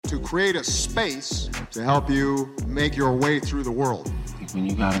to create a space to help you make your way through the world. I think when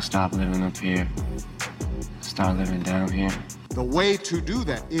you gotta stop living up here, start living down here. The way to do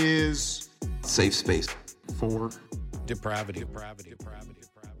that is safe space for depravity.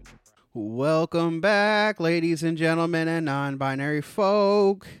 Welcome back, ladies and gentlemen and non-binary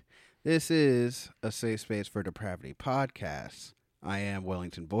folk. This is a Safe Space for Depravity podcast. I am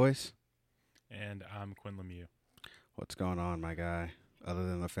Wellington Boyce. And I'm Quinn Lemieux. What's going on, my guy? Other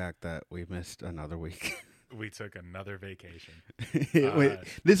than the fact that we missed another week. We took another vacation. Wait,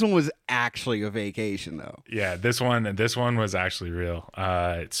 this one was actually a vacation, though. Yeah, this one was actually real.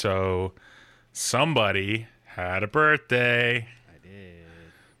 So somebody had a birthday. I did.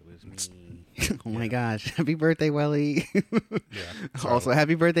 It was me. Oh my gosh! Happy birthday, Welly. Yeah. Also,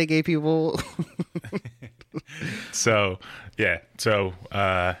 happy birthday, gay people. So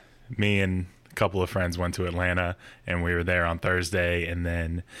me and a couple of friends went to Atlanta, and we were there on Thursday, and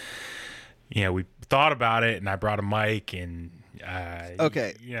then we thought about it, and I brought a mic, and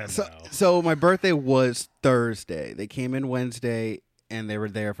okay. So my birthday was Thursday. They came in Wednesday, and they were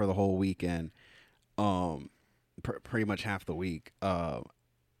there for the whole weekend, pretty much half the week.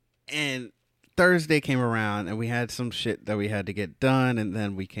 And Thursday came around, and we had some shit that we had to get done, and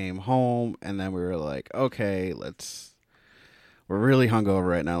then we came home, and then we were like, okay, we're really hungover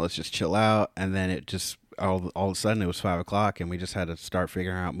right now. Let's just chill out. And then it just all of a sudden it was 5 o'clock, and we just had to start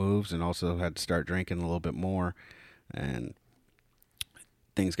figuring out moves, and also had to start drinking a little bit more. And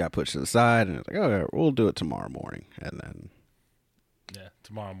things got pushed to the side, and it's like, okay, we'll do it tomorrow morning. And then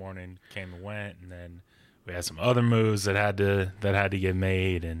tomorrow morning came and went, and then we had some other moves that had to get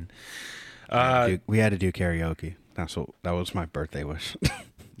made, and we had to do karaoke. That was my birthday wish.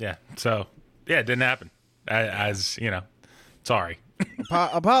 Yeah. So it didn't happen. As you know. Sorry.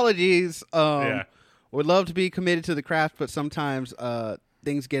 Apologies. Would love to be committed to the craft, but sometimes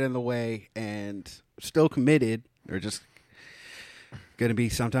things get in the way, and still committed. Or just going to be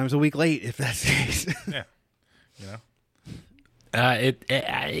sometimes a week late if that's the case. Yeah.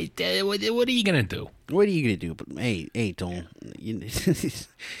 What are you going to do? What are you going to do? But hey, don't.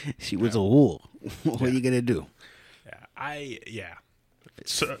 She was a whore. What are you going to do? Yeah.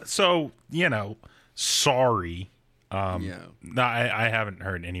 So sorry. No, I haven't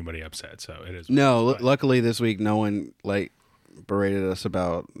heard anybody upset, so it is. No, luckily this week no one berated us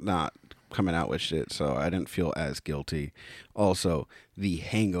about not coming out with shit, so I didn't feel as guilty. Also, the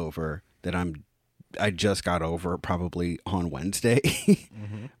hangover that I just got over probably on Wednesday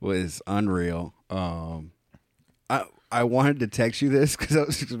was unreal. I wanted to text you this because I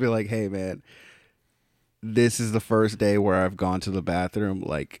was just be like, hey man, this is the first day where I've gone to the bathroom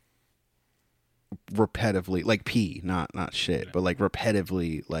repetitively, pee, not shit, but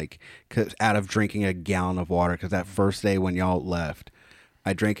repetitively, cause out of drinking a gallon of water. Because that first day when y'all left,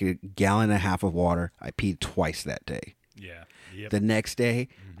 I drank a gallon and a half of water. I peed twice that day. Yeah. Yep. The next day,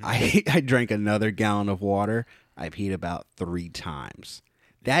 I drank another gallon of water. I peed about 3 times.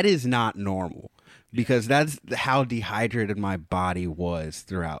 That is not normal, because that's how dehydrated my body was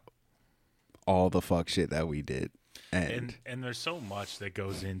throughout all the fuck shit that we did. And there's so much that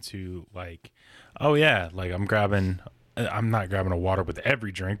goes into I'm not grabbing a water with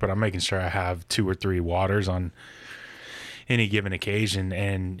every drink, but I'm making sure I have 2 or 3 waters on any given occasion.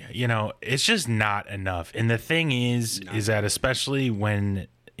 And, it's just not enough. And the thing is that especially when,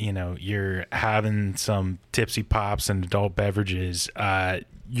 you're having some tipsy pops and adult beverages,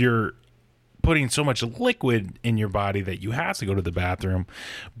 you're putting so much liquid in your body that you have to go to the bathroom.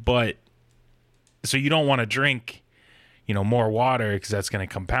 But so you don't want to drink more water because that's going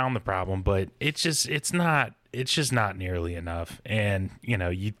to compound the problem, but it's just not nearly enough. And,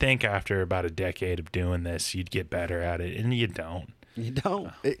 you'd think after about a decade of doing this, you'd get better at it, and you don't. You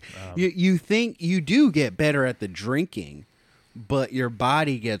don't. You think you do get better at the drinking, but your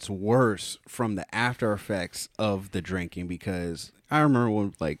body gets worse from the after effects of the drinking. Because I remember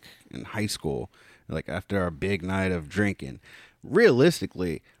when, in high school, after a big night of drinking,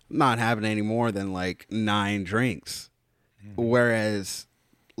 realistically, I'm not having any more than 9 drinks. Whereas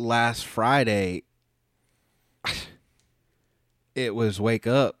last Friday, it was wake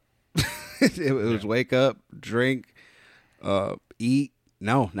up. It was wake up, drink, eat.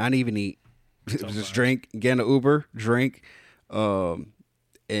 No, not even eat. It was just drink, get an Uber, drink, and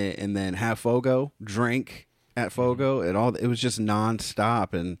then have Fogo, drink at Fogo, and all. It was just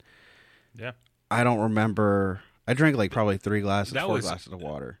nonstop, and I don't remember. I drank probably 4 glasses of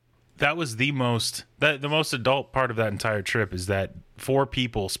water. That was the most adult part of that entire trip, is that 4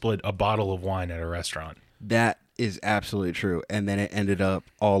 people split a bottle of wine at a restaurant. That is absolutely true. And then it ended up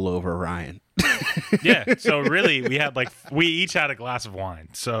all over Ryan. Yeah. So really, we each had a glass of wine.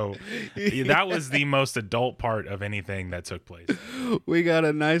 So that was the most adult part of anything that took place. We got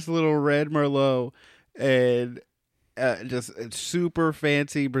a nice little red Merlot and just a super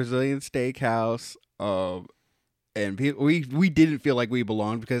fancy Brazilian steakhouse. And we didn't feel like we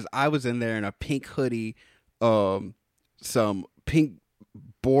belonged because I was in there in a pink hoodie, some pink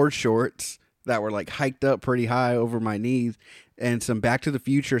board shorts that were like hiked up pretty high over my knees, and some Back to the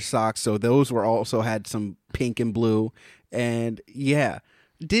Future socks. So those were also had some pink and blue. And yeah,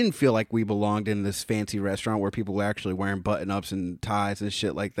 didn't feel like we belonged in this fancy restaurant where people were actually wearing button-ups and ties and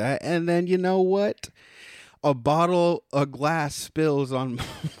shit like that. And then you know what? A glass spills on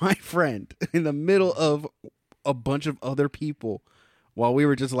my friend in the middle of a bunch of other people while we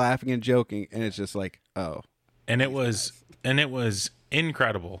were just laughing and joking. And it's just like, oh. And it was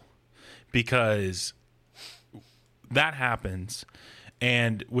incredible because that happens.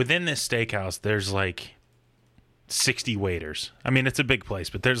 And within this steakhouse, there's like 60 waiters. I mean, it's a big place,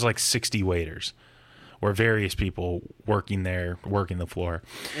 but there's like 60 waiters or various people working there, working the floor.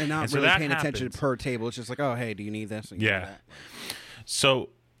 And not so really that paying attention happens. per table. It's just like, oh, hey, do you need this? And you Yeah. need that. So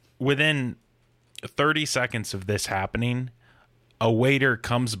within 30 seconds of this happening, a waiter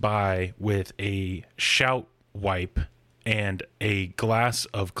comes by with a shout wipe and a glass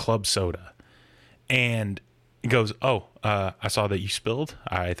of club soda and goes, oh, I saw that you spilled.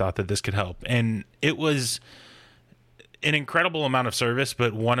 I thought that this could help. And it was an incredible amount of service,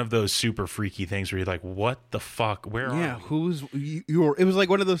 but one of those super freaky things where you're like, what the fuck? Where are we? It was like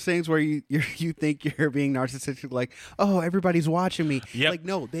one of those things where you think you're being narcissistic, like, oh, everybody's watching me. Yep. Like,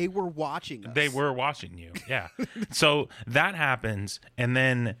 no, they were watching us. They were watching you. Yeah. So that happens. And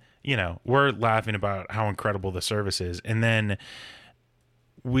then, we're laughing about how incredible the service is. And then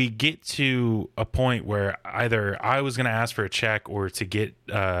we get to a point where either I was going to ask for a check or to get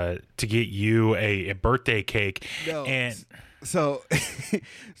you a birthday cake. No. And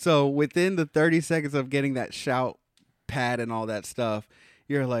So within the 30 seconds of getting that shout pad and all that stuff,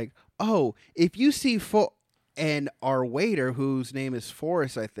 you're like, oh, if you see and our waiter, whose name is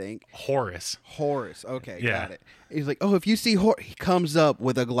Forrest, I think. Horace. Okay, Yeah. got it. He's like, oh, if you see he comes up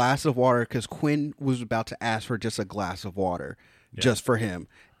with a glass of water because Quinn was about to ask for just a glass of water just for him.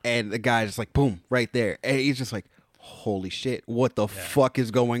 And the guy just like, boom, right there. And he's just like, holy shit, what the fuck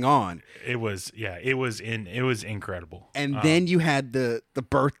is going on? It was incredible. And then you had the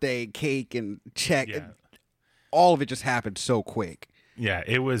birthday cake and check. Yeah. And all of it just happened so quick. Yeah,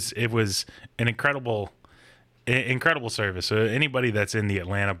 it was an incredible service. So anybody that's in the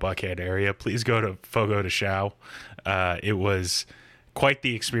Atlanta Buckhead area, please go to Fogo de Chão. It was quite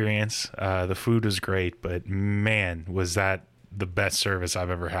the experience. The food was great, but man, was that the best service I've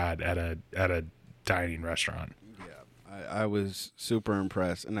ever had at a dining restaurant. Yeah, I was super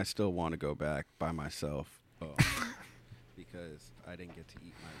impressed, and I still want to go back by myself because I didn't get to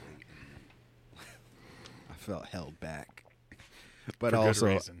eat my weight. And I felt held back. But For good also,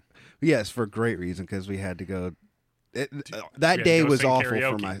 reason. yes, for great reason, because we had to go. That to day go was sing awful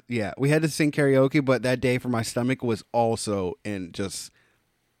karaoke. for my. Yeah, we had to sing karaoke, but that day for my stomach was also in just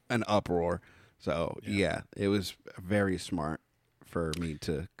an uproar. So yeah, it was very smart for me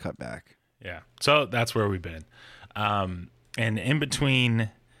to cut back. Yeah. So that's where we've been. And in between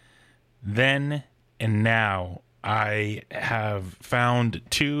then and now, I have found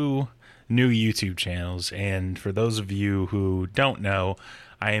 2 new YouTube channels. And for those of you who don't know,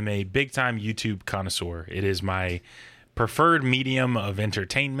 I am a big time YouTube connoisseur. It is my preferred medium of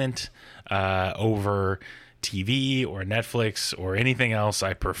entertainment over TV or Netflix or anything else.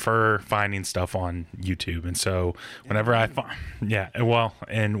 I prefer finding stuff on YouTube. And so whenever I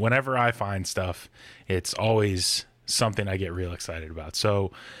find stuff, it's always something I get real excited about.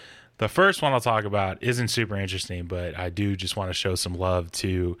 So the first one I'll talk about isn't super interesting, but I do just want to show some love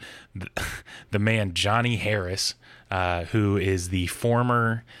to the man Johnny Harris, who is the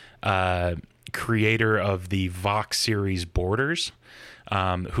former creator of the Vox series Borders,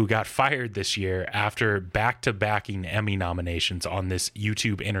 who got fired this year after back-to-backing Emmy nominations on this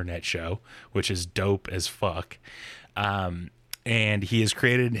YouTube internet show, which is dope as fuck. And he has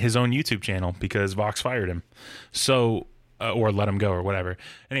created his own YouTube channel because Vox fired him. So, or let him go or whatever.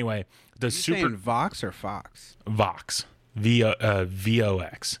 Anyway, Saying Vox or Fox? Vox,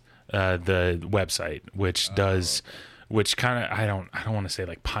 VOX, the website, which does, which kind of, I don't want to say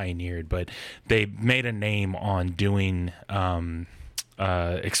like pioneered, but they made a name on doing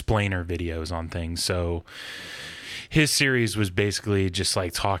explainer videos on things. So his series was basically just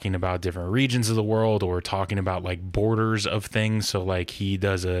like talking about different regions of the world or talking about like borders of things. So like he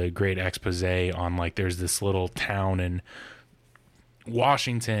does a great expose on like there's this little town in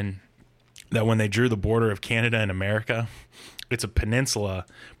Washington that when they drew the border of Canada and America, it's a peninsula,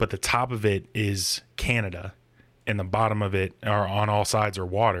 but the top of it is Canada and the bottom of it are on all sides are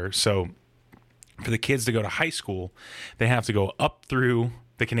water. So for the kids to go to high school, they have to go up through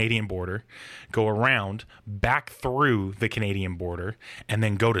the Canadian border, go around, back through the Canadian border, and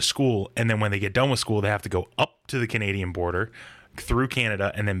then go to school. And then when they get done with school, they have to go up to the Canadian border, through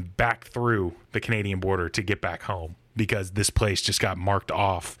Canada, and then back through the Canadian border to get back home, because this place just got marked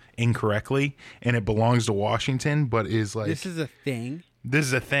off incorrectly and it belongs to Washington, but is like... This is a thing? This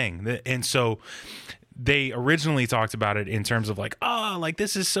is a thing. And so they originally talked about it in terms of like, oh, like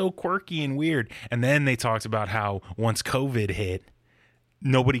this is so quirky and weird. And then they talked about how once COVID hit,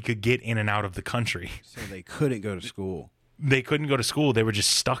 nobody could get in and out of the country. So they couldn't go to school. They couldn't go to school. They were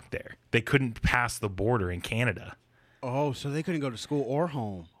just stuck there. They couldn't pass the border in Canada. Oh, so they couldn't go to school or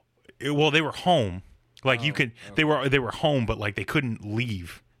home. Well, they were home. Like you could, they were home, but like they couldn't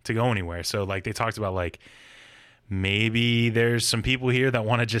leave to go anywhere. So like they talked about like, maybe there's some people here that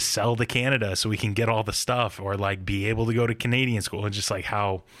want to just sell to Canada so we can get all the stuff, or like be able to go to Canadian school, and just like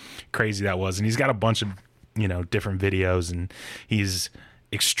how crazy that was. And he's got a bunch of, you know, different videos, and he's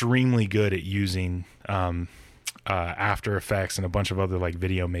extremely good at using After Effects and a bunch of other like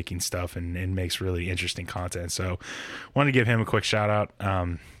video making stuff, and makes really interesting content. So wanted to give him a quick shout out.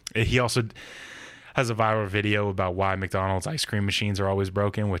 He also has a viral video about why McDonald's ice cream machines are always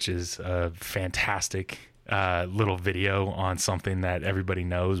broken, which is a fantastic little video on something that everybody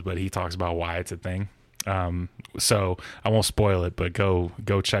knows, but he talks about why it's a thing. So I won't spoil it, but go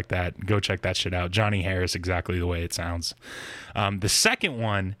check that shit out. Johnny Harris, exactly the way it sounds. The second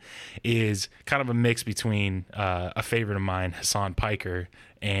one is kind of a mix between a favorite of mine, Hassan Piker,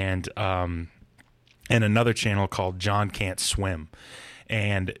 and another channel called John Can't Swim.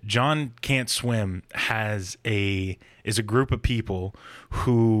 And John Can't Swim is a group of people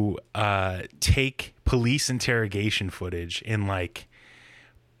who take police interrogation footage and like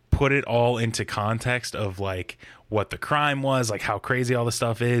put it all into context of like what the crime was, like how crazy all the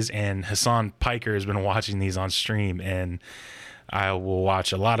stuff is. And Hassan Piker has been watching these on stream, and I will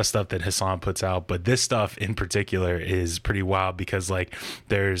watch a lot of stuff that Hassan puts out, but this stuff in particular is pretty wild, because like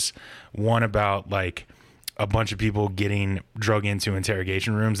there's one about like a bunch of people getting drug into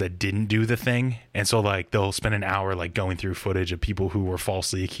interrogation rooms that didn't do the thing. And so like they'll spend an hour like going through footage of people who were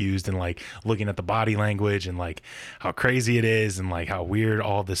falsely accused, and like looking at the body language and like how crazy it is and like how weird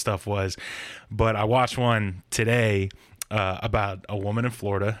all this stuff was. But I watched one today about a woman in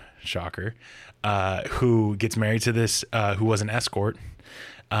Florida, shocker, who gets married to this who was an escort,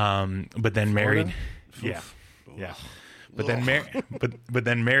 but then married. Yeah. But then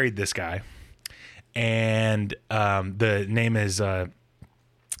married this guy. And the name is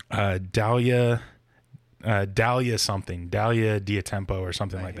Dalia something, Dalia Diatempo or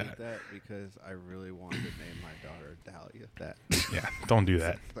something like that. That because I really wanted to name my daughter Dalia. That. Yeah, don't do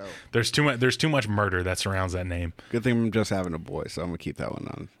that. So, There's too much murder that surrounds that name. good thing I'm just having a boy, so I'm gonna keep that one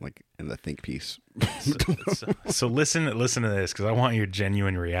on, like in the think piece. So listen to this, because I want your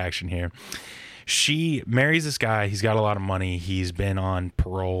genuine reaction here. She marries this guy. He's got a lot of money. He's been on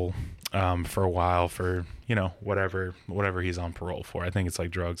parole for a while for, you know, whatever he's on parole for. I think it's like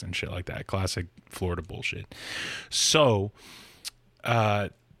drugs and shit like that. Classic Florida bullshit. So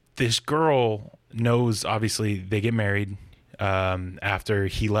this girl knows, obviously they get married after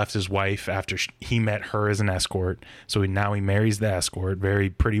he left his wife, after he met her as an escort. So now he marries the escort,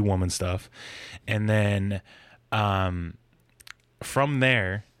 very pretty woman stuff. And then from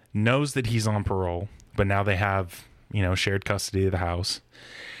there, knows that he's on parole, but now they have, you know, shared custody of the house.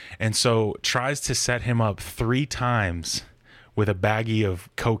 And so tries to set him up 3 times with a baggie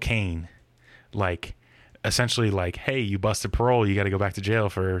of cocaine, like essentially like, hey, you busted parole, you got to go back to jail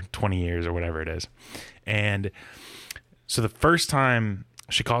for 20 years or whatever it is. And so the first time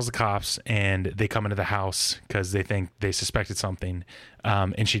she calls the cops, and they come into the house because they suspected something,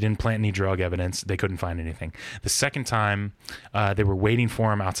 and she didn't plant any drug evidence. They couldn't find anything. The second time, they were waiting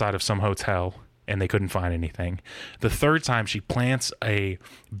for him outside of some hotel, and they couldn't find anything. The third time, she plants a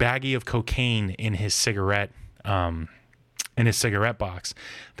baggie of cocaine in his cigarette box.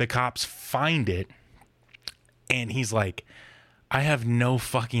 The cops find it, and he's like, I have no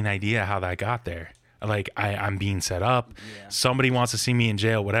fucking idea how that got there. Like, I'm being set up. Yeah. Somebody wants to see me in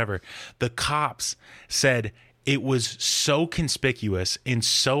jail, whatever. The cops said it was so conspicuous and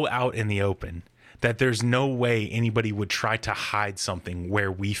so out in the open that there's no way anybody would try to hide something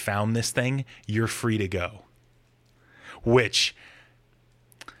where we found this thing. You're free to go. Which,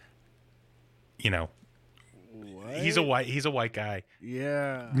 you know, He's a white guy.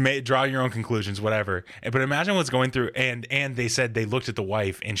 Yeah. Draw your own conclusions, whatever. But imagine what's going through. And they said they looked at the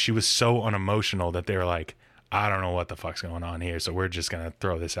wife, and she was so unemotional that they were like, I don't know what the fuck's going on here, so we're just gonna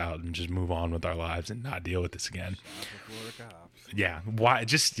throw this out and just move on with our lives and not deal with this again. Yeah. Why?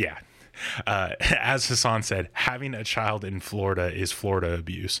 Just yeah. As Hassan said, having a child in Florida is Florida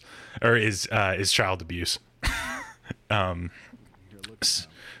abuse, or is child abuse.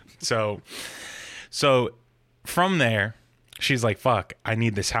 So from there, she's like, fuck, I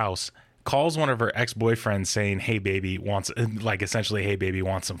need this house. Calls one of her ex-boyfriends saying, hey baby wants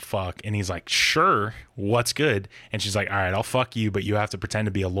some fuck. And he's like, sure, what's good? And she's like, all right, I'll fuck you, but you have to pretend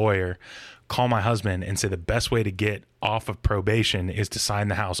to be a lawyer. Call my husband and say the best way to get off of probation is to sign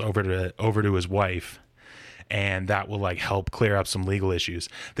the house over to his wife. And that will like help clear up some legal issues.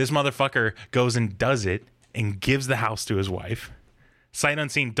 This motherfucker goes and does it and gives the house to his wife. Sight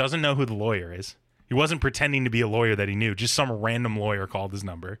unseen, doesn't know who the lawyer is. He wasn't pretending to be a lawyer that he knew. Just some random lawyer called his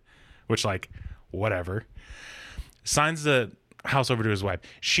number, which like, whatever. Signs the house over to his wife.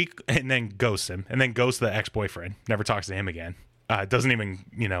 And then ghosts him, and then ghosts the ex-boyfriend. Never talks to him again. Doesn't even,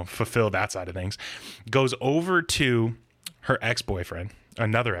 fulfill that side of things. Goes over to her ex-boyfriend,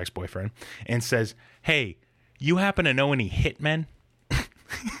 another ex-boyfriend, and says, hey, you happen to know any hitmen?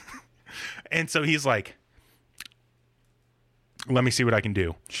 And so he's like, let me see what I can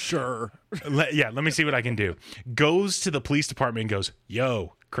do. Sure. Let me see what I can do. Goes to the police department and goes,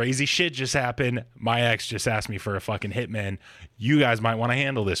 yo, crazy shit just happened. My ex just asked me for a fucking hitman. You guys might want to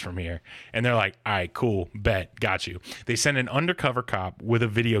handle this from here. And they're like, all right, cool, bet, got you. They send an undercover cop with a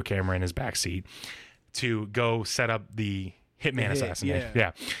video camera in his backseat to go set up the hitman assassination.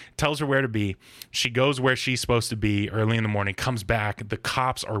 Yeah. Tells her where to be. She goes where she's supposed to be early in the morning, comes back. The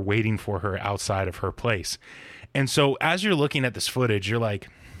cops are waiting for her outside of her place. And so as you're looking at this footage, you're like,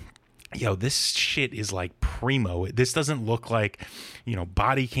 yo, this shit is like primo. This doesn't look like,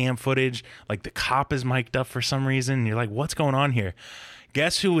 body cam footage. Like the cop is mic'd up for some reason. And you're like, what's going on here?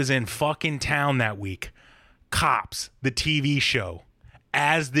 Guess who was in fucking town that week? Cops, the TV show.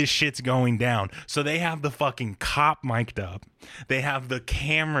 As this shit's going down. So they have the fucking cop mic'd up. They have the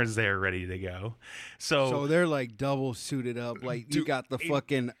cameras there ready to go. So they're like double suited up. Like you got the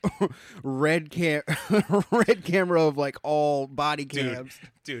fucking red camera of like all body cams.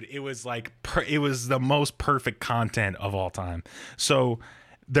 Dude, it was like it was the most perfect content of all time. So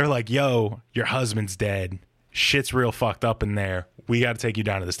they're like, yo, your husband's dead. Shit's real fucked up in there. We got to take you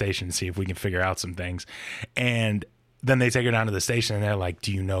down to the station and see if we can figure out some things. And then they take her down to the station and they're like,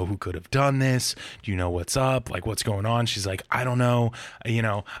 do you know who could have done this? Do you know what's up? Like, what's going on? She's like, I don't know.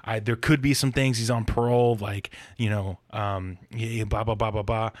 There could be some things. He's on parole. Like, blah, blah, blah, blah,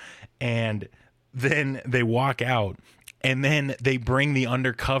 blah. And then they walk out and then they bring the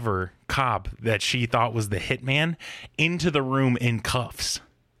undercover cop that she thought was the hitman into the room in cuffs.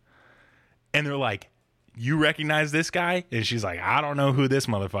 And they're like, you recognize this guy? And she's like, I don't know who this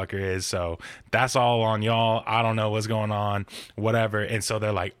motherfucker is. So that's all on y'all. I don't know what's going on, whatever. And so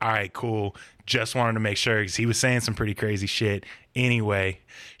they're like, all right, cool. Just wanted to make sure because he was saying some pretty crazy shit. Anyway,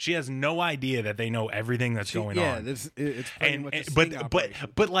 she has no idea that they know everything that's going on. Yeah, it's pretty much a sting operation.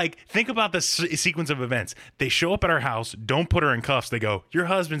 But like, think about the sequence of events. They show up at her house, don't put her in cuffs. They go, your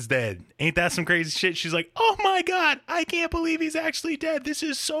husband's dead. Ain't that some crazy shit? She's like, oh my God, I can't believe he's actually dead. This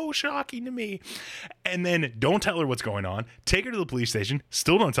is so shocking to me. And then don't tell her what's going on. Take her to the police station.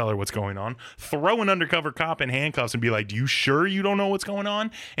 Still don't tell her what's going on. Throw an undercover cop in handcuffs and be like, you sure you don't know what's going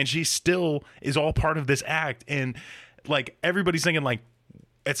on? And she still is all part of this act. And like everybody's thinking like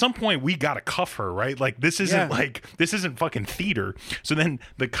at some point we gotta cuff her, right? Like this isn't fucking theater. So then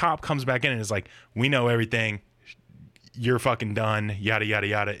the cop comes back in and is like, we know everything, you're fucking done, yada yada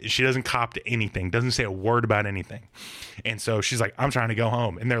yada. She doesn't cop to anything, doesn't say a word about anything. And so she's like, I'm trying to go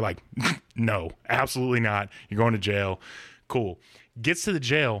home. And they're like, no, absolutely not, you're going to jail. Cool. Gets to the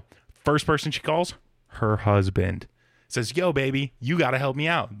jail, first person she calls, her husband. Says, yo, baby, you got to help me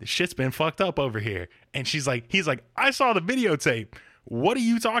out. The shit's been fucked up over here. And he's like, I saw the videotape. What are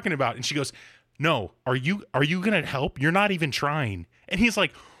you talking about? And she goes, no, are you going to help? You're not even trying. And he's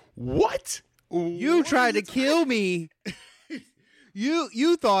like, what? You tried to kill me.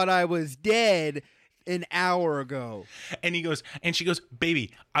 You thought I was dead an hour ago. And she goes,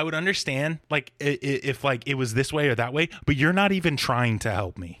 baby, I would understand like if like it was this way or that way, but you're not even trying to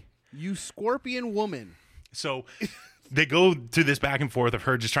help me. You scorpion woman. So they go through this back and forth of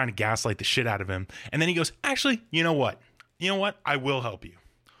her just trying to gaslight the shit out of him. And then he goes, actually, you know what? I will help you.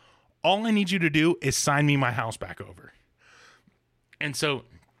 All I need you to do is sign me my house back over. And so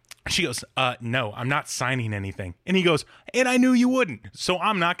she goes, no, I'm not signing anything. And he goes, and I knew you wouldn't, so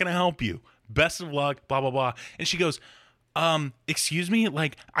I'm not going to help you. Best of luck, blah, blah, blah. And she goes, excuse me?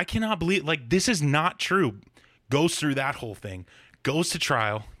 Like, I cannot believe, like, this is not true. Goes through that whole thing, goes to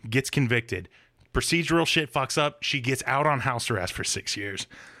trial, gets convicted. Procedural shit fucks up. She gets out on house arrest for 6 years.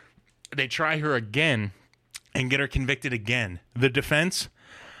 They try her again and get her convicted again. The defense,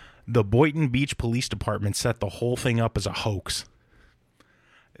 the Boynton Beach Police Department set the whole thing up as a hoax.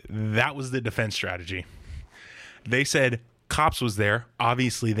 That was the defense strategy. They said cops was there.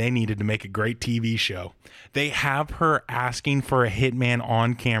 Obviously, they needed to make a great TV show. They have her asking for a hitman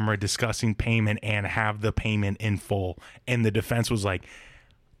on camera discussing payment and have the payment in full. And the defense was like,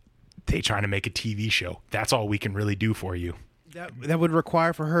 they trying to make a TV show. That's all we can really do for you. That would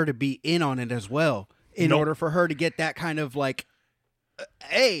require for her to be in on it as well in order for her to get that kind of like,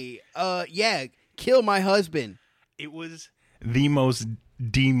 hey, yeah, kill my husband. It was the most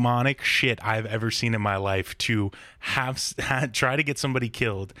demonic shit I've ever seen in my life to try to get somebody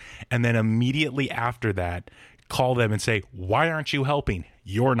killed and then immediately after that call them and say, why aren't you helping?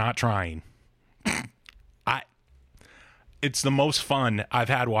 You're not trying. It's the most fun I've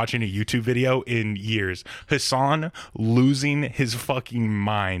had watching a YouTube video in years. Hassan losing his fucking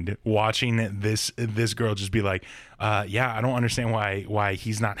mind watching this girl just be like, yeah, I don't understand why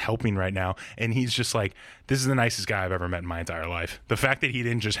he's not helping right now. And he's just like, this is the nicest guy I've ever met in my entire life. The fact that he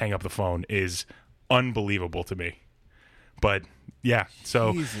didn't just hang up the phone is unbelievable to me. But yeah,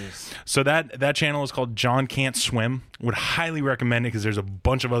 so that channel is called John Can't Swim. Would highly recommend it because there's a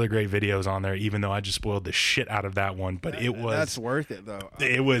bunch of other great videos on there, even though I just spoiled the shit out of that one. But that's worth it though.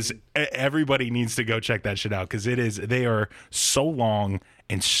 Everybody needs to go check that shit out because they are so long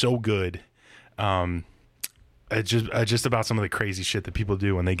and so good. Just about some of the crazy shit that people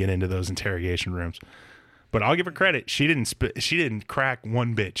do when they get into those interrogation rooms. But I'll give her credit. She didn't crack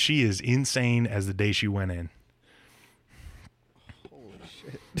one bit. She is insane as the day she went in.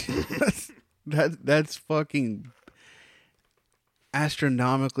 That's fucking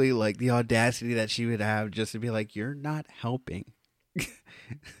astronomically, like the audacity that she would have just to be like, you're not helping.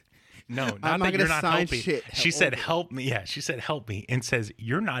 No, not that you're not helping. She said, help me. Yeah, she said, help me. And says,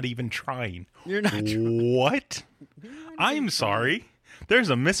 you're not even trying. You're not trying. What? I'm sorry. There's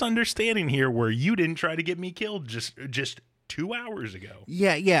a misunderstanding here where you didn't try to get me killed just 2 hours ago.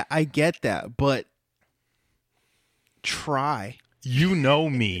 Yeah, I get that. But try. You know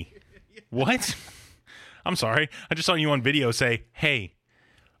me. What? I'm sorry. I just saw you on video say, hey,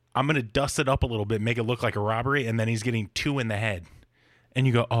 I'm going to dust it up a little bit, make it look like a robbery, and then he's getting 2 in the head. And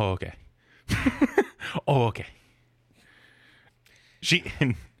you go, oh, okay. Oh, okay.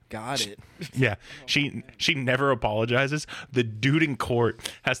 Got it. Yeah. She never apologizes. The dude in court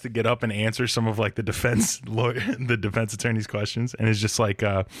has to get up and answer some of like the defense attorney's questions. And it's just like,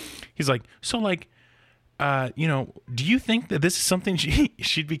 he's like, so like, do you think that this is something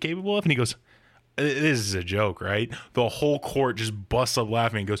she'd be capable of? And he goes, this is a joke, right? The whole court just busts up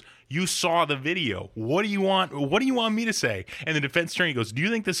laughing and goes, you saw the video. What do you want? What do you want me to say? And the defense attorney goes, do you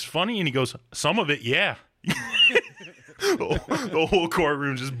think this is funny? And he goes, some of it, yeah. The whole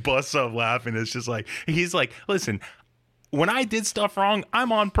courtroom just busts up laughing. It's just like, he's like, listen, when I did stuff wrong,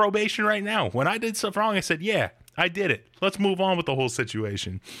 I'm on probation right now. When I did stuff wrong, I said, yeah, I did it. Let's move on with the whole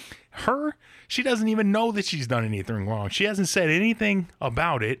situation. She doesn't even know that she's done anything wrong. She hasn't said anything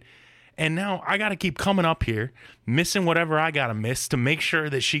about it. And now I got to keep coming up here, missing whatever I got to miss to make sure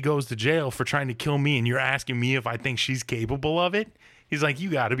that she goes to jail for trying to kill me. And you're asking me if I think she's capable of it? He's like, you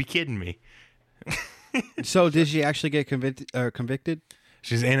got to be kidding me. So did she actually get convicted?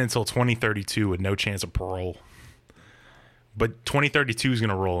 She's in until 2032 with no chance of parole. But 2032 is going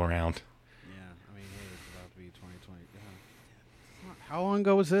to roll around. Yeah, I mean, it's about to be 2020. How long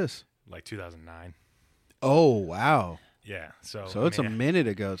ago was this? Like 2009. Oh, wow. Yeah. So it's a minute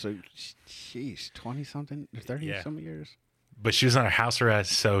ago. So, jeez, 20-something, 30-something years? But she was under house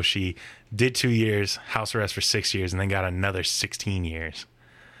arrest, so she did 2 years, house arrest for 6 years, and then got another 16 years.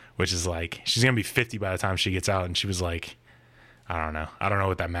 Which is like, she's going to be 50 by the time she gets out. And she was like, I don't know. I don't know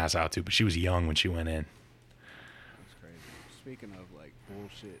what that math's out to, but she was young when she went in. That's crazy. Speaking of like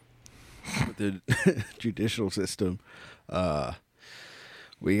bullshit with the judicial system,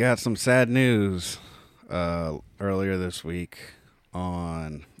 we got some sad news earlier this week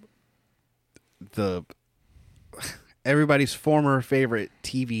on everybody's former favorite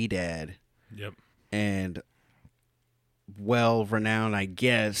TV dad. Yep. And well-renowned, I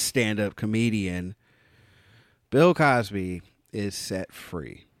guess, stand-up comedian Bill Cosby is set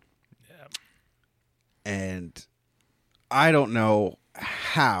free. Yeah. And I don't know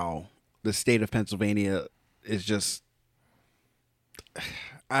how the state of Pennsylvania is just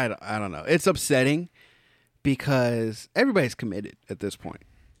I don't know. It's upsetting because everybody's committed at this point.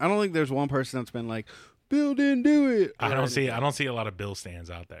 I don't think there's one person that's been like, Bill didn't do it. I don't see a lot of Bill stands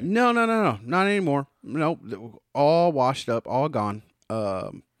out there. No, not anymore. Nope, all washed up, all gone.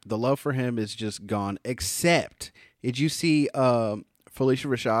 The love for him is just gone. Except, did you see Felicia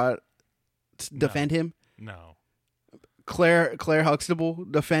Rashad defend him? No. Claire Huxtable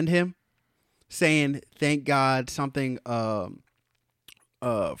defend him, saying, "Thank God something for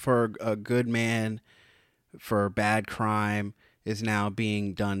a good man for a bad crime is now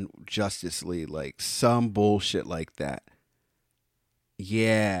being done justly," like some bullshit like that.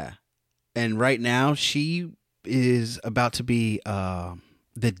 Yeah. And right now she is about to be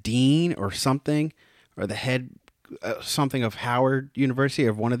the dean or something, or the head something of Howard University,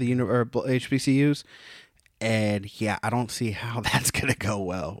 or one of the or HBCUs. And yeah, I don't see how that's going to go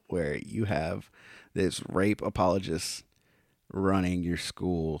well, where you have this rape apologist running your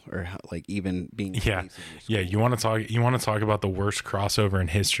school, or like even being You want to talk about the worst crossover in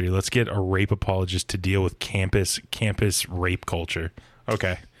history. Let's get a rape apologist to deal with campus rape culture.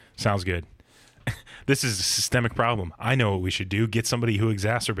 Okay, sounds good. This is a systemic problem. I know what we should do. Get somebody who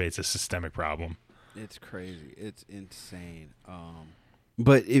exacerbates a systemic problem. It's crazy. It's insane.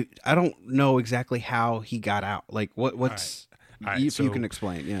 But I don't know exactly how he got out. Like what's All right, if you can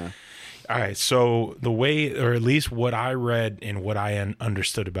explain, yeah. All right, so the way, or at least what I read and what I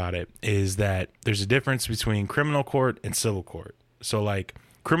understood about it, is that there's a difference between criminal court and civil court. So, like,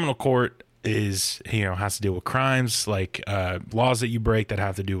 criminal court is, has to deal with crimes, like laws that you break that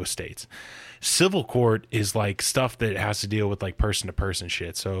have to do with states. Civil court is like stuff that has to deal with like person to person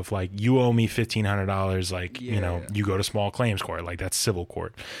shit. So if like you owe me $1,500, like, you go to small claims court, like that's civil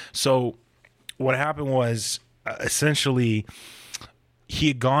court. So what happened was essentially he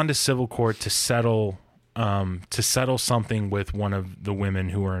had gone to civil court to settle something with one of the women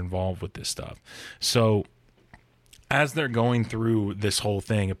who were involved with this stuff. So as they're going through this whole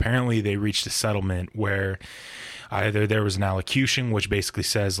thing, apparently they reached a settlement where either there was an allocution, which basically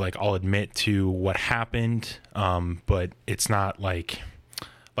says like, I'll admit to what happened, but it's not like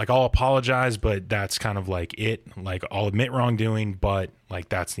I'll apologize, but that's kind of like it. Like, I'll admit wrongdoing, but like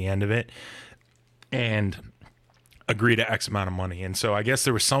that's the end of it, and agree to X amount of money. And so I guess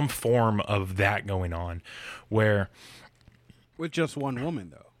there was some form of that going on, where with just one woman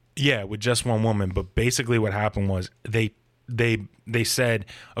though. Yeah, with just one woman. But basically what happened was they said,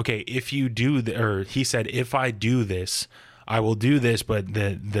 okay, if you do, or he said, if I do this, I will do this, but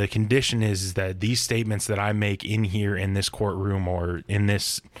the condition is that these statements that I make in here in this courtroom or in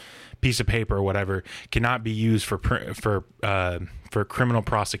this piece of paper or whatever cannot be used for criminal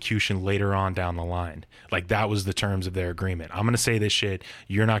prosecution later on down the line. Like, that was the terms of their agreement. I'm going to say this shit.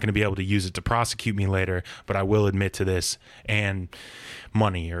 You're not going to be able to use it to prosecute me later, but I will admit to this and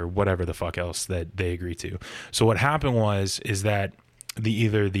money or whatever the fuck else that they agree to. So what happened is that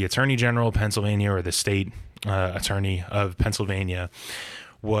either the Attorney General of Pennsylvania or the state attorney of Pennsylvania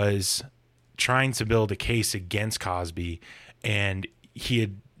was trying to build a case against Cosby, and he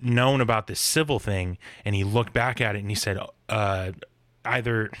had known about this civil thing, and he looked back at it and he said, this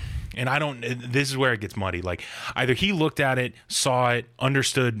is where it gets muddy. Like, either he looked at it, saw it,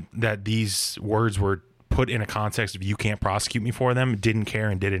 understood that these words were put in a context of you can't prosecute me for them, didn't care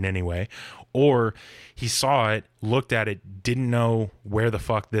and did it anyway, or he saw it, looked at it, didn't know where the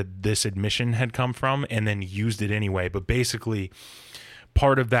fuck that this admission had come from, and then used it anyway. But basically,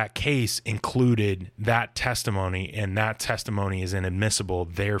 part of that case included that testimony, and that testimony is inadmissible.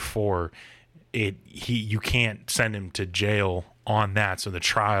 Therefore, you can't send him to jail on that. So the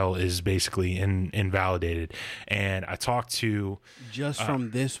trial is basically invalidated. And I talked to just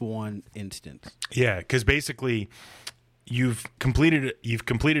from this one instance. Yeah, because basically you've completed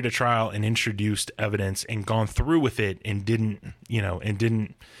a trial and introduced evidence and gone through with it and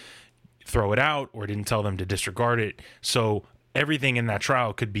didn't throw it out or didn't tell them to disregard it. So everything in that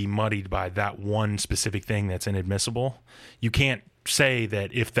trial could be muddied by that one specific thing that's inadmissible. You can't say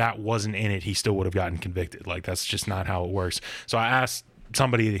that if that wasn't in it, he still would have gotten convicted. Like, that's just not how it works. So I asked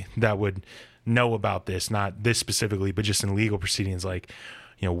somebody that would know about this, not this specifically, but just in legal proceedings, like,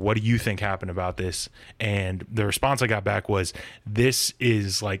 what do you think happened about this? And the response I got back was, this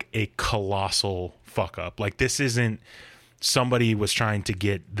is like a colossal fuck up. Like, this isn't somebody was trying to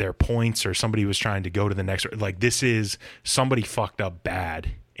get their points or somebody was trying to go to the next, like, this is somebody fucked up bad,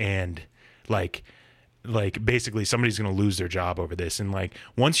 and like basically somebody's going to lose their job over this. And like,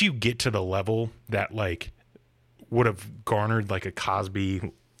 once you get to the level that like would have garnered like a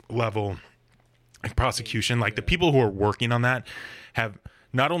Cosby level prosecution, like the people who are working on that have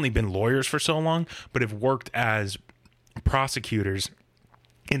not only been lawyers for so long, but have worked as prosecutors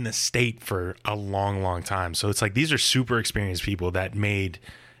in the state for a long, long time. So it's like, these are super experienced people that made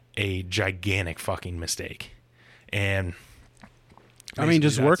a gigantic fucking mistake. And I mean,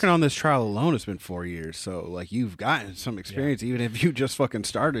 just working on this trial alone has been 4 years. So, like, you've gotten some experience, even if you just fucking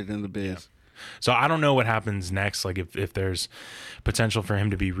started in the biz. Yeah. So I don't know what happens next, like if there's potential for him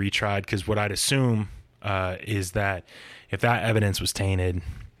to be retried, because what I'd assume is that if that evidence was tainted,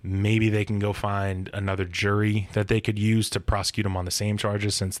 maybe they can go find another jury that they could use to prosecute him on the same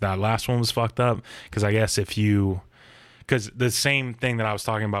charges, since that last one was fucked up. Because I guess because the same thing that I was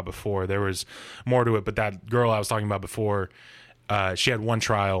talking about before, there was more to it, but that girl I was talking about before, she had one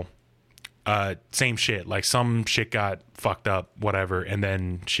trial, same shit, like some shit got fucked up, whatever, and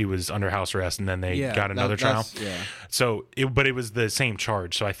then she was under house arrest, and then they got another trial. So but it was the same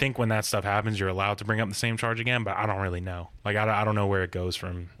charge. So I think when that stuff happens, you're allowed to bring up the same charge again, but I don't really know. Like I don't know where it goes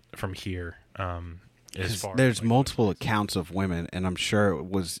from here. As far there's as, like, multiple accounts of women, and I'm sure it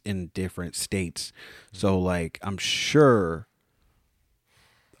was in different states. So, like, I'm sure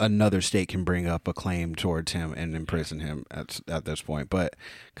another state can bring up a claim towards him and imprison him at this point. But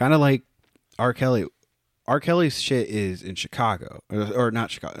kind of like R. Kelly's shit is in Chicago, or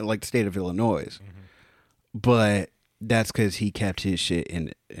not Chicago, like the state of Illinois. Mm-hmm. But that's because he kept his shit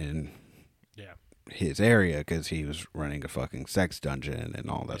in his area, because he was running a fucking sex dungeon and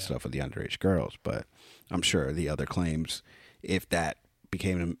all that stuff with the underage girls. But I'm sure the other claims, if that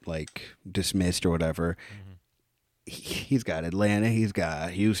became like dismissed or whatever, he's got Atlanta, he's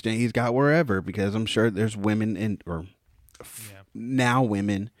got Houston, he's got wherever, because I'm sure there's women now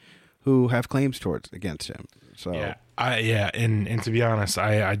women who have claims against him. So and to be honest,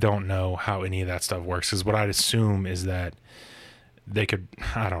 I don't know how any of that stuff works, because what I'd assume is that they could,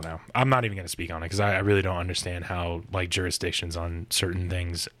 I don't know, I'm not even going to speak on it, because I really don't understand how, like, jurisdictions on certain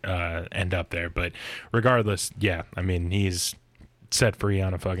things end up there. But regardless, I mean, he's set free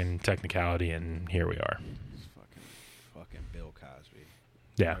on a fucking technicality, and here we are. Fucking Bill Cosby.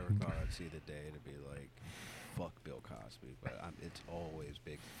 Yeah. I never thought I'd see the day to be like, fuck Bill Cosby, but it's always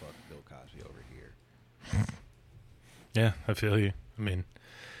big fuck Bill Cosby over here. Yeah, I feel you. I mean,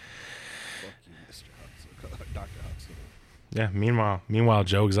 fuck you, Mr. Huxley, Dr. Huxley. Yeah. Meanwhile,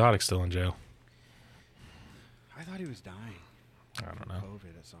 Joe Exotic's still in jail. I thought he was dying. I don't know.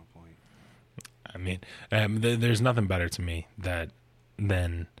 COVID at some point. I mean, there's nothing better to me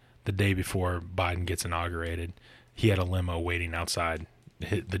than the day before Biden gets inaugurated, he had a limo waiting outside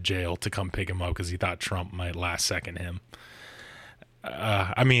the jail to come pick him up because he thought Trump might last second him.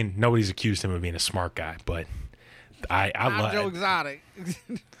 I mean, nobody's accused him of being a smart guy, but I'm Joe Exotic.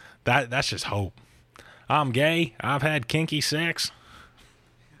 That's just hope. I'm gay. I've had kinky sex.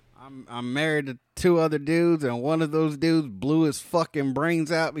 I'm married to 2 other dudes, and one of those dudes blew his fucking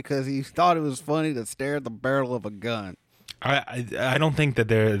brains out because he thought it was funny to stare at the barrel of a gun. I don't think that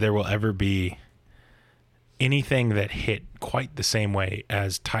there will ever be anything that hit quite the same way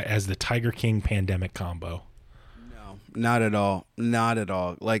as the Tiger King pandemic combo. No, not at all. Not at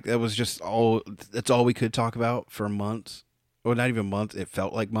all. Like, that was just that's all we could talk about for months. Well, not even months. It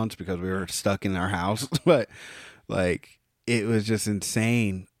felt like months because we were stuck in our house. But, like, it was just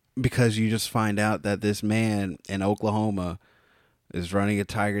insane because you just find out that this man in Oklahoma is running a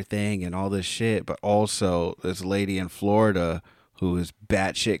tiger thing and all this shit, but also this lady in Florida who is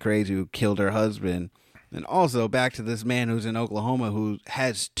batshit crazy who killed her husband. And also back to this man who's in Oklahoma who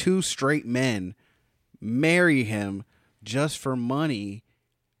has 2 straight men marry him just for money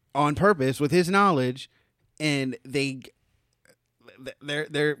on purpose with his knowledge, and they're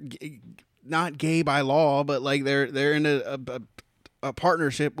not gay by law, but like they're in a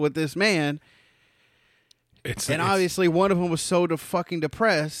partnership with this man. Obviously one of them was so fucking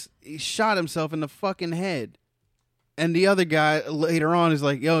depressed, he shot himself in the fucking head. And the other guy later on is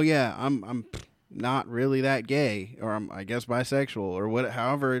like, "Yo, yeah, I'm not really that gay, or I'm, I guess, bisexual, or what."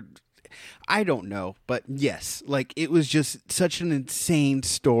 However, I don't know, but yes, like, it was just such an insane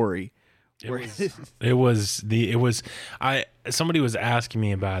story. Somebody was asking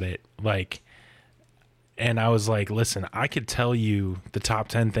me about it, like, and I was like, listen, I could tell you the top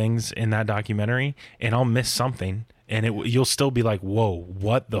 10 things in that documentary and I'll miss something and you'll still be like, whoa,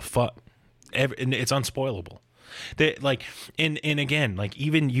 what the fuck? And it's unspoilable. And again, like,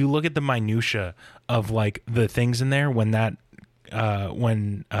 even you look at the minutia of like the things in there when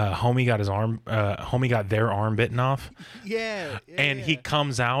homie got their arm bitten off. Yeah. And he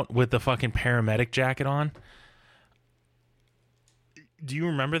comes out with the fucking paramedic jacket on. Do you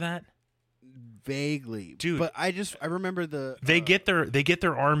remember that? Vaguely, dude. But I remember they get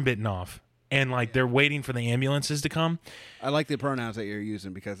their arm bitten off, and like they're waiting for the ambulances to come. I like the pronouns that you're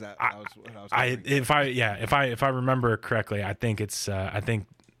using because that was what I was. If I remember correctly, I think I think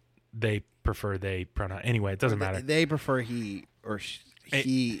they prefer they pronoun. Anyway, it doesn't matter. They prefer he or she,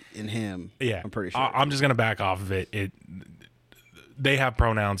 he and him. Yeah, I'm pretty sure. I'm just gonna back off of it. They have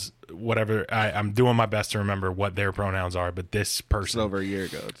pronouns, whatever. I'm doing my best to remember what their pronouns are, but this person, It's over a year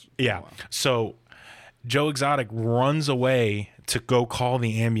ago. yeah. So Joe Exotic runs away to go call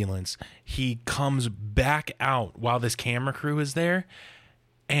the ambulance. He comes back out while this camera crew is there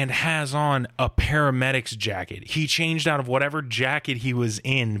and has on a paramedic's jacket. He changed out of whatever jacket he was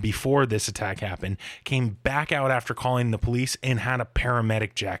in before this attack happened, came back out after calling the police and had a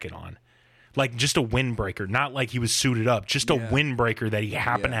paramedic jacket on. Like just a windbreaker, not like he was suited up, just a windbreaker that he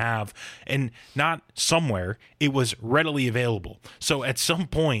happened to have, and not somewhere, it was readily available. So at some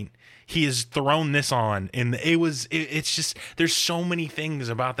point, he has thrown this on, and it's just, there's so many things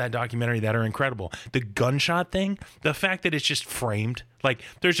about that documentary that are incredible. The gunshot thing, the fact that it's just framed, like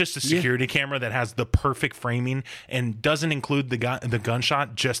there's just a security camera that has the perfect framing and doesn't include the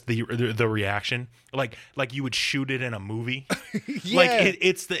gunshot, just the reaction, like you would shoot it in a movie. Like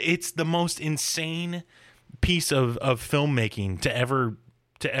it's the most insane piece of filmmaking to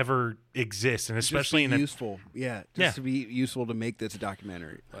ever exist, and especially just useful, to be useful to make this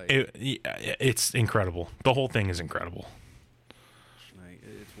documentary. Like it's incredible. The whole thing is incredible. Like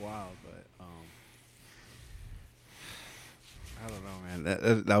it's wild, but I don't know,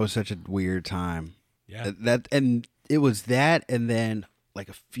 man. That was such a weird time. Yeah, that and it was that, and then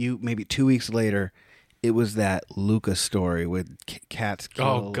like maybe 2 weeks later, it was that Luca story with cats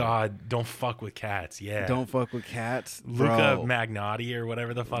killed. Oh God, don't fuck with cats. Yeah, don't fuck with cats. Luca Magnotti or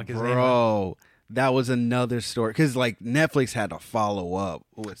whatever the fuck his name. Bro, that was another story because like Netflix had to follow up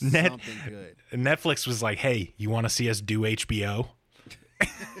with something good. Netflix was like, "Hey, you want to see us do HBO?"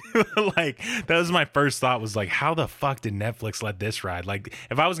 Like that was my first thought, was like, how the fuck did Netflix let this ride? Like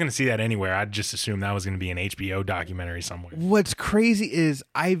if I was going to see that anywhere, I'd just assume that was going to be an HBO documentary somewhere. What's crazy is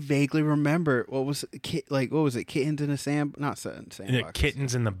I vaguely remember what was it, kittens in a sandbox.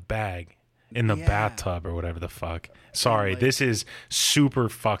 Kittens in the bag, in the bathtub or whatever the fuck. Sorry, this is super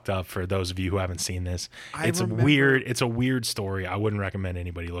fucked up for those of you who haven't seen this. It's a weird story. I wouldn't recommend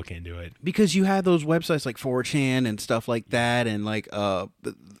anybody look into it. Because you had those websites like 4chan and stuff like that, and like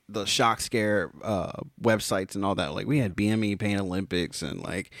the shock scare websites and all that. Like we had BME Pain Olympics and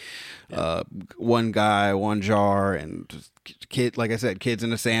like one guy, one jar, and just like I said, kids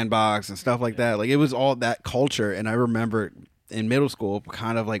in a sandbox and stuff like that. Like it was all that culture, and I remember in middle school,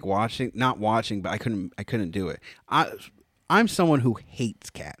 kind of like not watching, but I couldn't do it. I'm someone who hates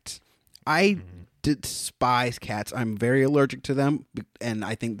cats. I despise cats. I'm very allergic to them, and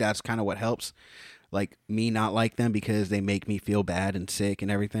I think that's kind of what helps, like me not like them, because they make me feel bad and sick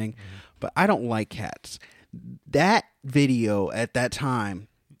and everything. But I don't like cats. That video at that time,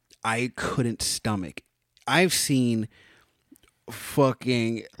 I couldn't stomach. I've seen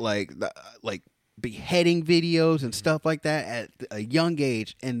fucking like beheading videos and stuff like that at a young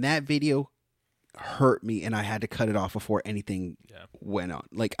age, and that video hurt me, and I had to cut it off before anything went on.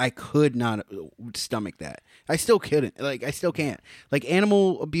 Like I could not stomach that. I still couldn't. Like I still can't. Like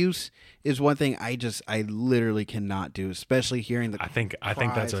animal abuse is one thing I literally cannot do, especially hearing the I think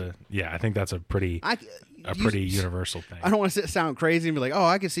that's a pretty universal thing. I don't want to sound crazy and be like, oh,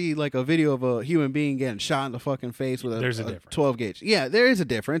 I can see like a video of a human being getting shot in the fucking face with a 12 gauge. Yeah, there is a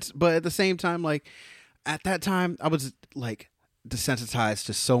difference, but at the same time, like at that time, I was like desensitized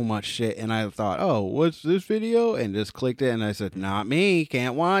to so much shit, and I thought, oh, what's this video? And just clicked it, and I said, not me,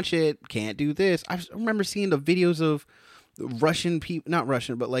 can't watch it, can't do this. I remember seeing the videos of Russian people, not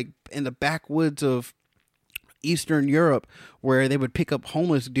Russian, but like in the backwoods of Eastern Europe, where they would pick up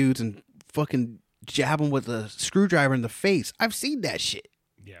homeless dudes and fucking jab them with a screwdriver in the face. I've seen that shit.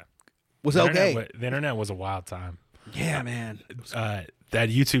 Yeah. Was the okay. The internet was a wild time. Yeah, man. That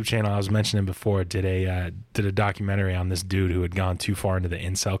YouTube channel I was mentioning before did a documentary on this dude who had gone too far into the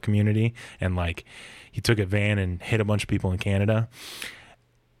incel community, and like he took a van and hit a bunch of people in Canada.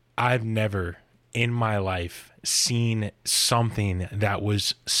 I've never in my life seen something that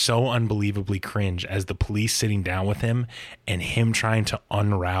was so unbelievably cringe as the police sitting down with him and him trying to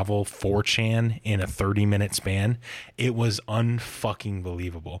unravel 4chan in a 30-minute span. It was unfucking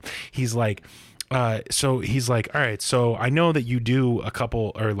believable. He's like, so he's like, all right, so I know that you do a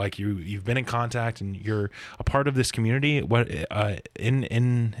couple, or like you've been in contact and you're a part of this community. What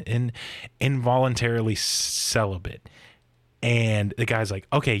involuntarily celibate. And the guy's like,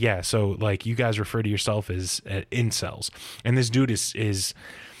 okay, yeah, so like you guys refer to yourself as incels. And this dude is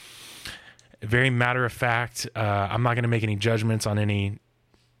very matter of fact. I'm not going to make any judgments on any,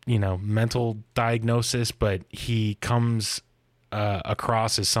 mental diagnosis, but he comes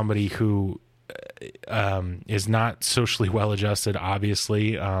across as somebody who is not socially well adjusted,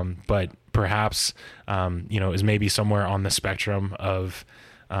 obviously, but perhaps, is maybe somewhere on the spectrum of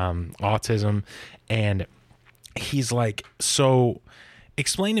autism. And he's like, so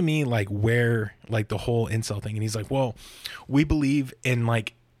explain to me like where like the whole incel thing. And he's like, well, we believe in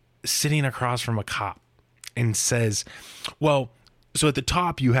like sitting across from a cop, and says, well, so at the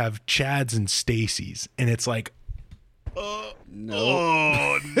top you have Chads and Stacys, and it's like, no.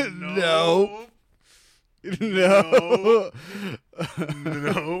 oh No. No.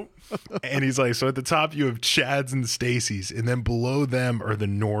 no. And he's like, so at the top you have Chads and Stacys, and then below them are the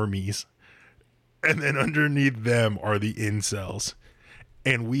normies, and then underneath them are the incels,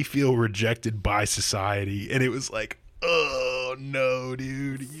 and we feel rejected by society. And it was like, oh no,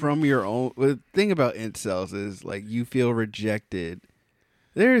 dude. From your own, the thing about incels is like you feel rejected.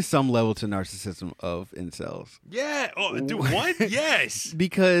 There is some level to narcissism of incels. Yeah. Oh, dude, what? Yes.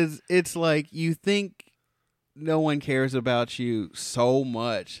 Because it's like you think no one cares about you so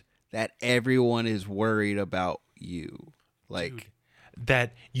much that everyone is worried about you. Like, dude,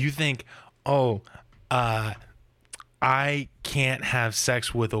 that you think, oh, I can't have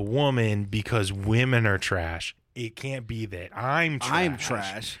sex with a woman because women are trash. It can't be that I'm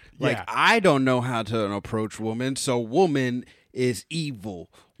trash. Like, Yeah. I don't know how to approach woman, so woman is evil.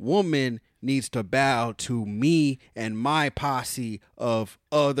 Woman needs to bow to me and my posse of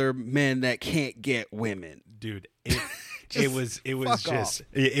other men that can't get women. Dude, it was fuck just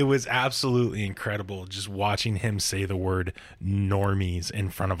it was absolutely incredible just watching him say the word normies in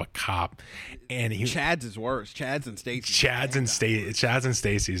front of a cop. And he Chad's is worse. Chad's and Stacey's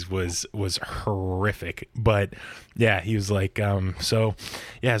was horrific. But yeah, he was like, so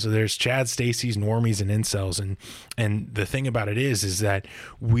there's Chad, Stacey's, normies, and incels, and the thing about it is that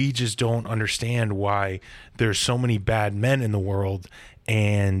we just don't understand why there's so many bad men in the world,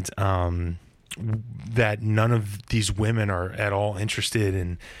 and that none of these women are at all interested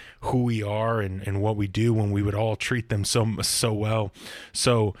in who we are and what we do, when we would all treat them so well.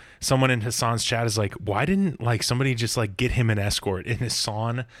 So someone in Hassan's chat is like, why didn't like somebody just like get him an escort? And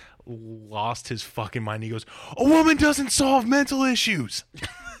Hassan lost his fucking mind. He goes, a woman doesn't solve mental issues.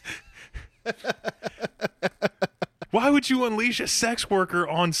 Why would you unleash a sex worker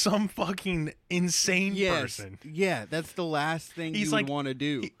on some fucking insane person? Yeah, that's the last thing you would want to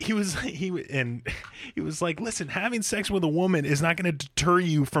do. He was like, listen, having sex with a woman is not going to deter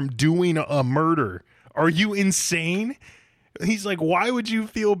you from doing a murder. Are you insane? He's like, why would you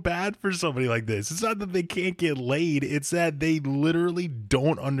feel bad for somebody like this? It's not that they can't get laid. It's that they literally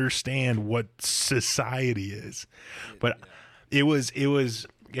don't understand what society is. But it was.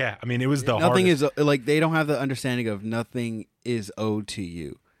 Yeah, I mean, it was the nothing hardest. is like they don't have the understanding of nothing is owed to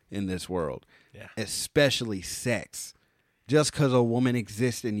you in this world. Yeah. Especially sex. Just because a woman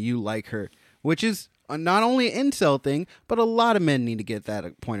exists and you like her, which is not only an incel thing, but a lot of men need to get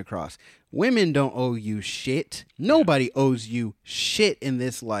that point across. Women don't owe you shit. Nobody owes you shit in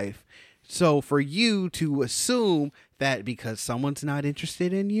this life. So for you to assume that because someone's not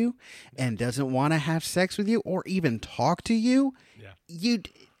interested in you and doesn't want to have sex with you or even talk to you, you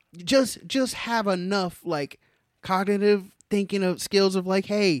just have enough like cognitive thinking of skills of like,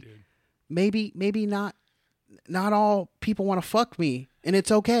 hey, maybe not all people want to fuck me, and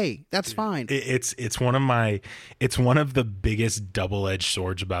it's okay. That's fine. It's one of the biggest double-edged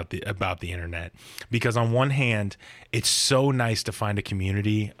swords about the internet, because on one hand, it's so nice to find a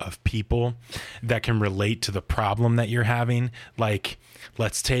community of people that can relate to the problem that you're having. Like,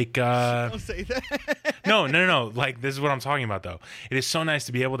 let's take Don't say that. No. Like, this is what I'm talking about, though. It is so nice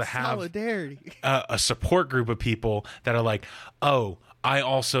to be able to have solidarity, a support group of people that are like, oh, I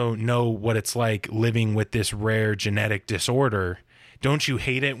also know what it's like living with this rare genetic disorder. Don't you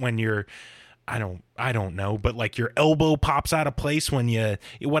hate it when you're, I don't know, but like your elbow pops out of place when you,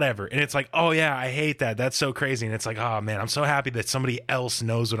 whatever. And it's like, oh yeah, I hate that. That's so crazy. And it's like, oh man, I'm so happy that somebody else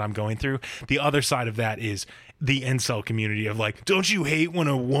knows what I'm going through. The other side of that is the incel community of like, don't you hate when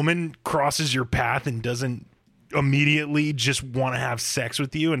a woman crosses your path and doesn't immediately just want to have sex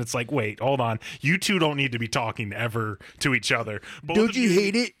with you? And it's like, wait, hold on, you two don't need to be talking ever to each other. Don't you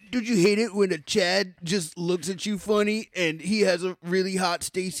hate it? Don't you hate it when a Chad just looks at you funny and he has a really hot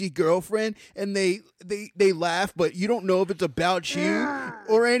Stacy girlfriend and they laugh, but you don't know if it's about you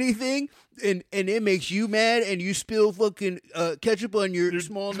or anything, and it makes you mad and you spill fucking ketchup on your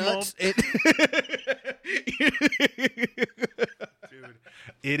small nuts. And Dude,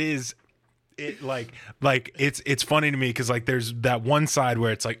 it is. It's funny to me because like there's that one side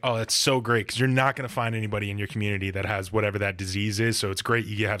where it's like, oh, that's so great because you're not going to find anybody in your community that has whatever that disease is, so it's great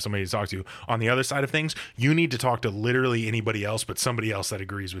you have somebody to talk to. On the other side of things, you need to talk to literally anybody else but somebody else that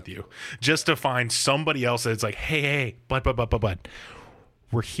agrees with you, just to find somebody else that's like, hey, bud,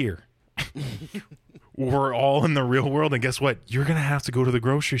 we're here. We're all in the real world, and guess what? You're gonna have to go to the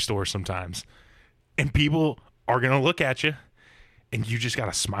grocery store sometimes, and people are gonna look at you, and you just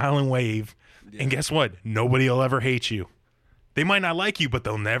gotta smile and wave. And guess what? Nobody will ever hate you. They might not like you, but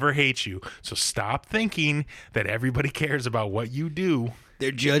they'll never hate you. So stop thinking that everybody cares about what you do.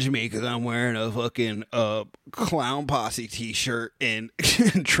 They're judging me because I'm wearing a fucking clown posse t-shirt and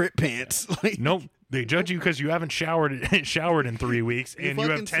trip pants. Like, Nope. They judge you because you haven't showered in 3 weeks, and you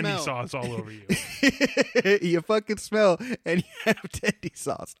have fucking tendy smell. sauce all over you. you fucking smell and you have tendy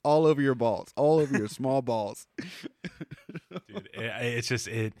sauce all over your balls, all over your small balls. Dude, it's just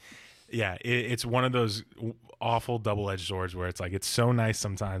it's one of those awful double-edged swords where it's like it's so nice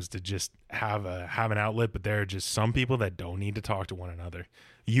sometimes to just have an outlet, but there are just some people that don't need to talk to one another.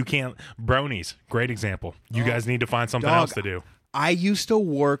 You can't. Bronies, great example. You guys need to find something else to do. I used to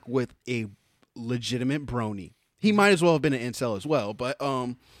work with a legitimate brony. He might as well have been an incel as well, but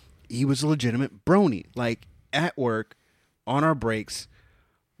he was a legitimate brony. Like at work, on our breaks,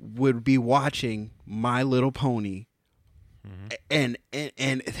 would be watching My Little Pony, and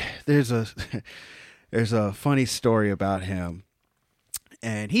there's a funny story about him,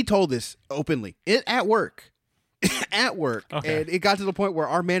 and he told this openly at work, Okay. and it got to the point where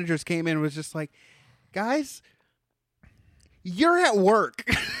our managers came in and was just like, guys, you're at work.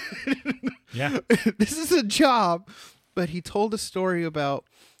 Yeah. This is a job. But he told a story about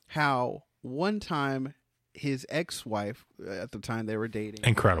how one time his ex-wife, at the time they were dating,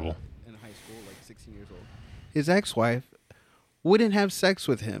 Incredible. in high school, like 16 years old, his ex-wife wouldn't have sex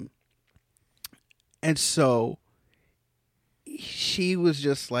with him. And so she was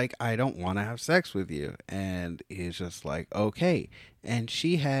just like, I don't want to have sex with you. And he's just like, okay. And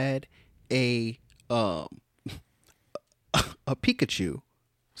she had a Pikachu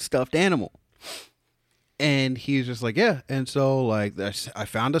stuffed animal. And he's just like, yeah. And so, like, I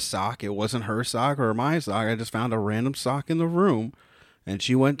found a sock. It wasn't her sock or my sock. I just found a random sock in the room. And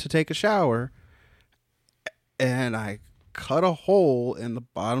she went to take a shower. And I cut a hole in the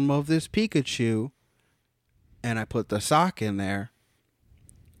bottom of this Pikachu. And I put the sock in there.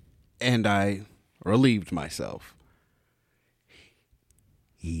 And I relieved myself.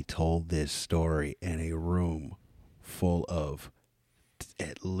 He told this story in a room full of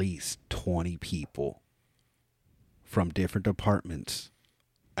at least 20 people from different departments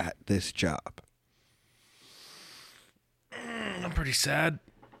at this job. I'm pretty sad.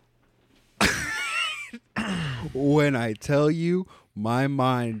 When I tell you, my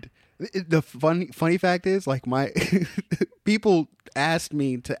mind, the funny fact is, like, my people asked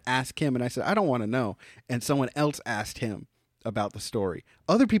me to ask him, and I said, I don't want to know. And someone else asked him about the story.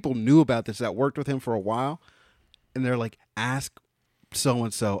 Other people knew about this that worked with him for a while, and they're like, ask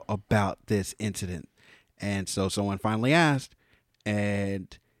so-and-so about this incident. And so someone finally asked,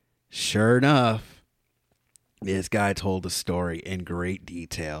 and sure enough, this guy told the story in great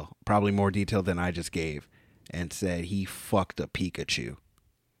detail, probably more detail than I just gave, and said he fucked a Pikachu.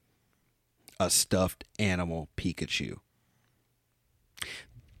 A stuffed animal Pikachu.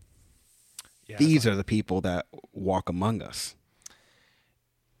 Yeah, These are the people that walk among us.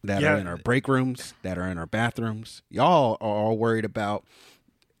 That are in our break rooms, that are in our bathrooms. Y'all are all worried about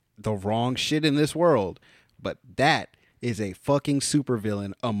the wrong shit in this world. But that is a fucking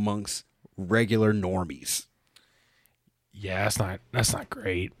supervillain amongst regular normies. Yeah, that's not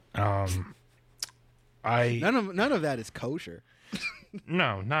great. None of that is kosher.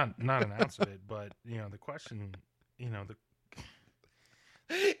 No, not an ounce of it. But the question, He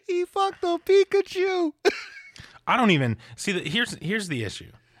fucked a Pikachu. I don't even see that. Here's the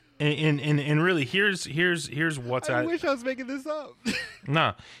issue, and really here's what's I wish I was making this up.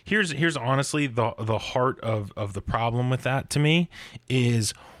 Nah, here's honestly the heart of the problem with that to me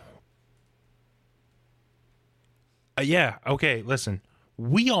is, yeah, okay, listen,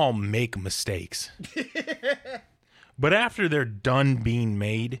 we all make mistakes, but after they're done being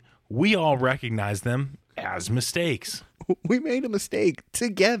made, we all recognize them as mistakes. We made a mistake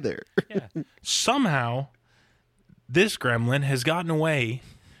together. Yeah. Somehow, this gremlin has gotten away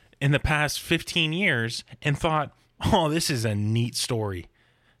in the past 15 years and thought, oh, this is a neat story.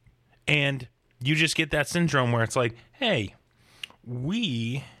 And you just get that syndrome where it's like, hey,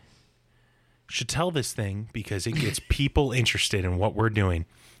 we should tell this thing because it gets people interested in what we're doing.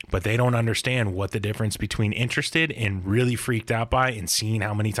 But they don't understand what the difference between interested and really freaked out by and seeing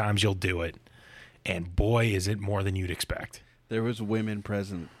how many times you'll do it. And boy, is it more than you'd expect. There was women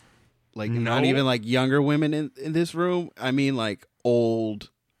present. Like, No. not even like younger women in this room. I mean, like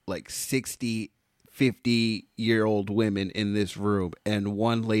old, like 60, 50-year-old women in this room. And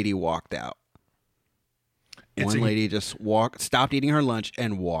one lady walked out. It's One lady just stopped eating her lunch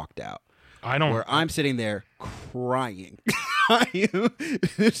and walked out. I don't. Where I'm sitting there crying.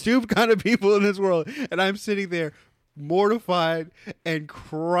 There's two kind of people in this world, and I'm sitting there mortified and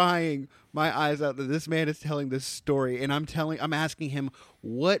crying my eyes out that this man is telling this story, and I'm asking him,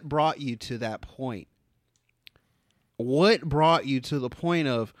 what brought you to that point? What brought you to the point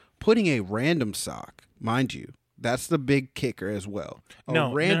of putting a random sock, mind you? That's the big kicker as well.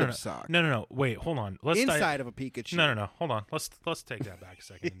 Random sock. No. Wait, hold on. Inside of a Pikachu. No. Hold on. Let's take that back a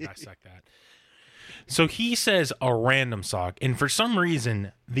second and dissect that. So he says a random sock, and for some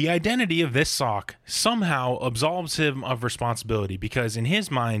reason, the identity of this sock somehow absolves him of responsibility, because in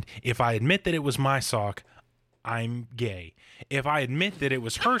his mind, if I admit that it was my sock, I'm gay. If I admit that it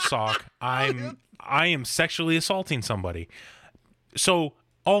was her sock, I am sexually assaulting somebody. So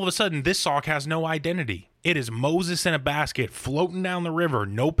all of a sudden, this sock has no identity. It is Moses in a basket floating down the river,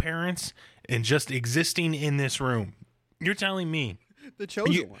 no parents, and just existing in this room. You're telling me the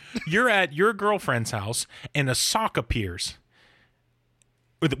chosen one. You're at your girlfriend's house and a sock appears.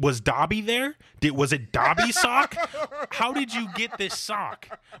 Was Dobby there? Was it Dobby's sock? How did you get this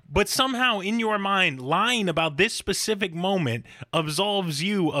sock? But somehow in your mind, lying about this specific moment absolves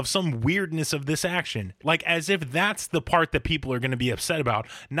you of some weirdness of this action. Like as if that's the part that people are going to be upset about,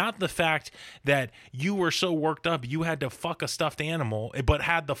 not the fact that you were so worked up you had to fuck a stuffed animal, but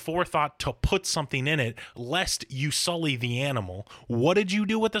had the forethought to put something in it lest you sully the animal. What did you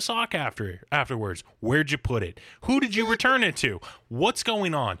do with the sock afterwards? Where'd you put it? Who did you return it to? What's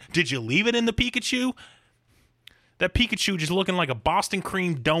going on? Did you leave it in the Pikachu? That Pikachu just looking like a Boston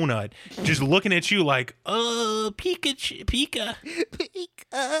cream donut, just looking at you like, Pikachu, Pika.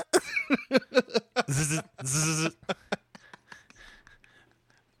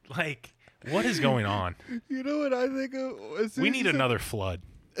 Like, what is going on? You know what I think of? We need another flood.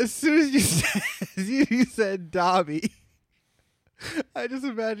 As soon as you said Dobby, I just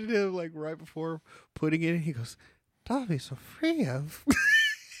imagined him like right before putting it in. He goes, Dobby's so free of.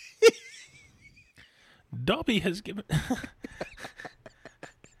 Dobby has given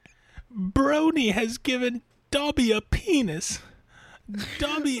Brony has given Dobby a penis.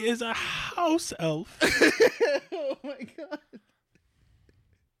 Dobby is a house elf. Oh my god.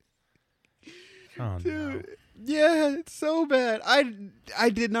 Oh, dude. no. Yeah, it's so bad. I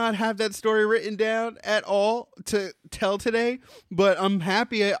did not have that story written down at all to tell today, but I'm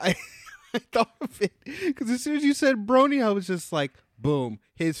happy I thought of it, because as soon as you said Brony, I was just like, boom,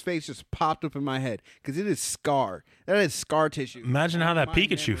 his face just popped up in my head, because it is scar. That is scar tissue. Imagine how that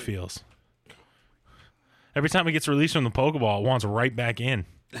Pikachu feels. Every time it gets released from the Pokeball, it wants right back in.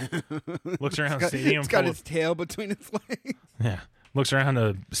 Looks around the stadium. It's got its tail between its legs. Yeah. Looks around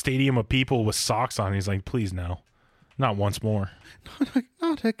a stadium of people with socks on. He's like, please no. Not once more.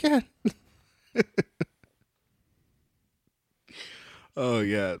 Not again. Oh,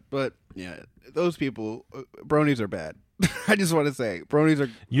 yeah. But, yeah, those people, bronies are bad. I just want to say, bronies are...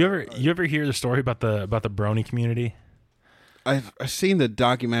 You ever hear the story about the brony community? I've seen the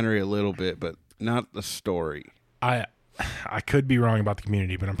documentary a little bit, but not the story. I could be wrong about the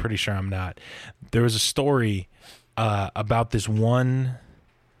community, but I'm pretty sure I'm not. There was a story about this one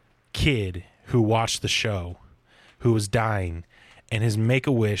kid who watched the show, who was dying, and his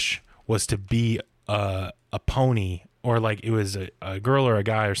make-a-wish was to be a pony, or like it was a girl or a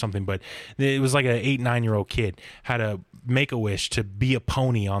guy or something, but it was like an 8-9-year-old kid had a make-a-wish to be a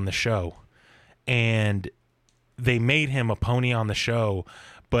pony on the show, and they made him a pony on the show,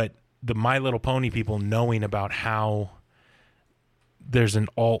 but the My Little Pony people, knowing about how there's an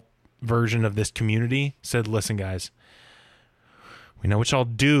alt version of this community, said, listen guys, we know what y'all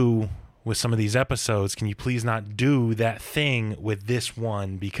do with some of these episodes. Can you please not do that thing with this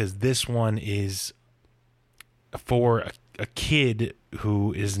one, because this one is for a kid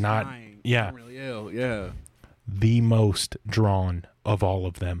who is not really ill. Yeah, the most drawn of all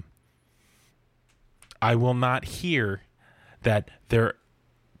of them. I will not hear that they're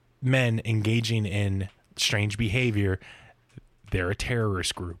men engaging in strange behavior. They're a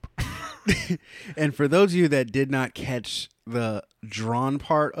terrorist group. And for those of you that did not catch the drawn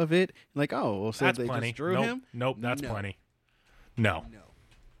part of it, like, oh, well, so that's they plenty. just drew him? Nope, that's No. plenty. No.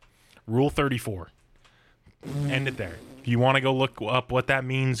 Rule 34. End it there. If you want to go look up what that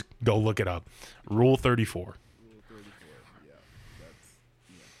means, go look it up. Rule 34. Rule 34. Yeah,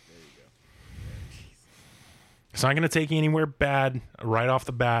 there you go. It's not going to take you anywhere bad right off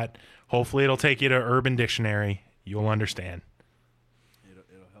the bat. Hopefully it'll take you to Urban Dictionary. You'll understand. It'll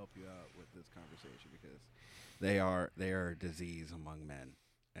help you out with this conversation, because they are a disease among men,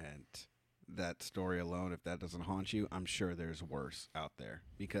 and that story alone, if that doesn't haunt you, I'm sure there's worse out there,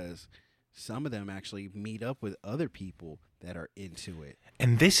 because some of them actually meet up with other people that are into it.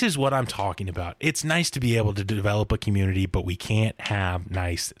 And this is what I'm talking about. It's nice to be able to develop a community, but we can't have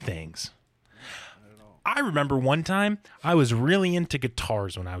nice things. I remember one time I was really into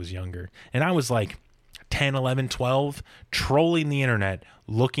guitars when I was younger, and I was like 10, 11, 12, trolling the internet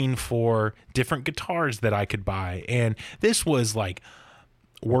looking for different guitars that I could buy. And this was like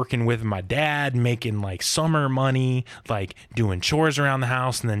working with my dad, making like summer money, like doing chores around the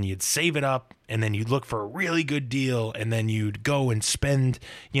house, and then you'd save it up, and then you'd look for a really good deal, and then you'd go and spend,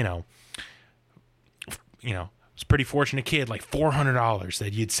 was a pretty fortunate kid, like $400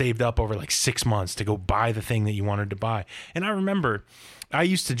 that you'd saved up over like 6 months to go buy the thing that you wanted to buy. And I remember I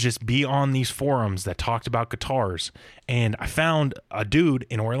used to just be on these forums that talked about guitars, and I found a dude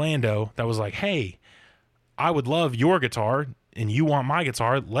in Orlando that was like, hey, I would love your guitar and you want my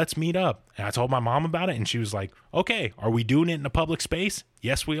guitar, let's meet up. And I told my mom about it, and she was like, okay, are we doing it in a public space?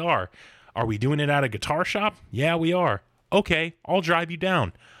 Yes, we are. Are we doing it at a guitar shop? Yeah, we are. Okay, I'll drive you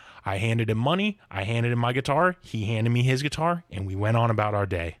down. I handed him money. I handed him my guitar. He handed me his guitar, and we went on about our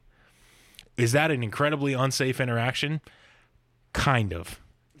day. Is that an incredibly unsafe interaction? Kind of.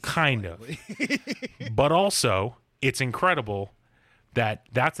 But also, it's incredible that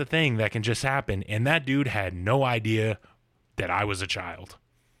that's a thing that can just happen, and that dude had no idea that I was a child.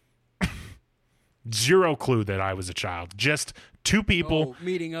 Zero clue that I was a child. Just two people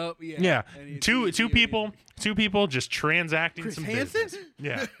meeting up. Yeah, two people just transacting Chris some Hansen? business.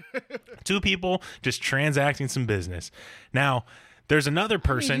 Yeah, two people just transacting some business. Now, there's another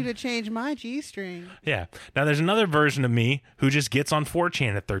person. I need you to change my G-string. Yeah. Now, there's another version of me who just gets on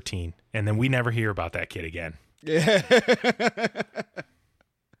 4chan at 13, and then we never hear about that kid again. Yeah.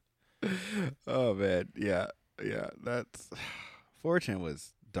 Oh man, yeah. That's 4chan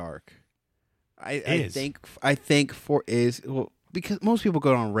was dark. I think because most people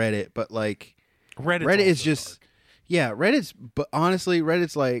go on Reddit, but like Reddit is just dark. But honestly,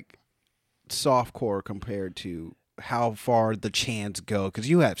 Reddit's like softcore compared to how far the chans go, because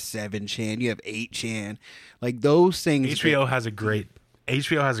you have 7chan, you have 8chan, like those things. HBO has a great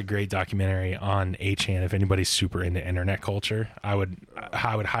documentary on 8chan. If anybody's super into internet culture, I would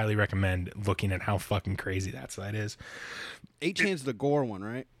highly recommend looking at how fucking crazy that site is. 8chan's the gore one,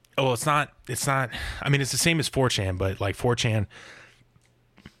 right? Oh, it's not. I mean, it's the same as 4chan, but like 4chan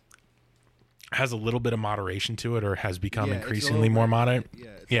has a little bit of moderation to it, or has become increasingly more moderate.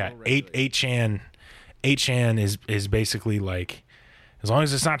 Yeah, 8chan is basically like, as long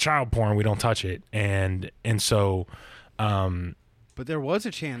as it's not child porn, we don't touch it. And so, but there was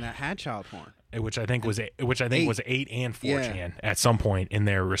a chan that had child porn, which I think was 8 and 4chan at some point in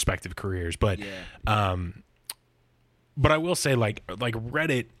their respective careers. But but I will say, like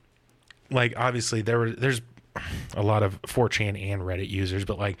Reddit, like obviously there's a lot of 4chan and Reddit users,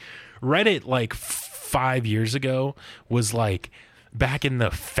 but like Reddit, like 5 years ago was like back in the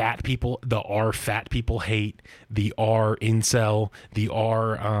fat people, the R fat people hate, the R incel, the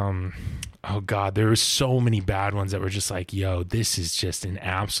R oh god, there were so many bad ones that were just like, yo, this is just an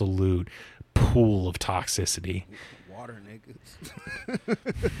absolute pool of toxicity. Water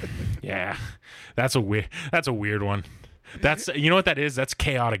niggas. Yeah, that's a weird one. That's, you know what that is? That's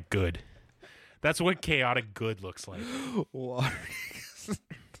chaotic good. That's what chaotic good looks like. Water niggas.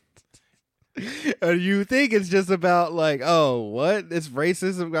 And you think it's just about like, oh, what? It's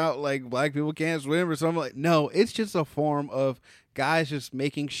racism about like black people can't swim or something like. No, it's just a form of guys just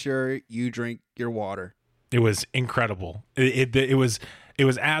making sure you drink your water. It was incredible. It was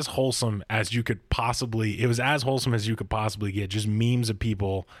as wholesome as you could possibly. It was as wholesome as you could possibly get. Just memes of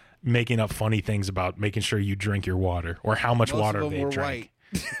people making up funny things about making sure you drink your water, or how much water they drank.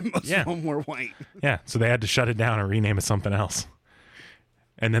 Most of them were white. Yeah, so they had to shut it down and rename it something else.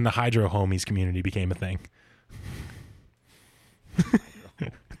 And then the Hydro Homies community became a thing.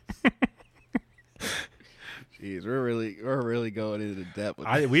 Jeez, we're really going into depth with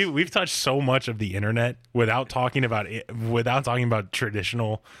this. We've touched so much of the internet without talking about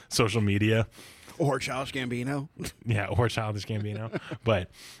traditional social media. Or Childish Gambino. Yeah, or Childish Gambino.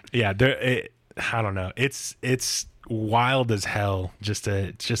 But yeah, I don't know. It's wild as hell just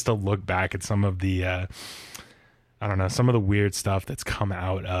to look back at some of the I don't know, some of the weird stuff that's come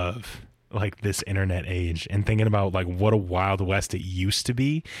out of like this internet age, and thinking about like what a wild west it used to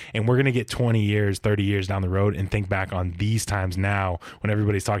be. And we're going to get 20 years, 30 years down the road and think back on these times now when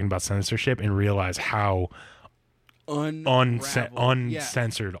everybody's talking about censorship, and realize how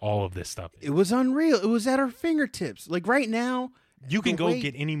uncensored all of this stuff is. It was unreal. It was at our fingertips. Like right now, you can go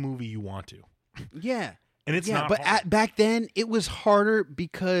get any movie you want to. Yeah. And it's not hard. Back then it was harder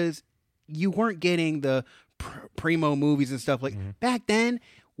because you weren't getting the primo movies and stuff. Like back then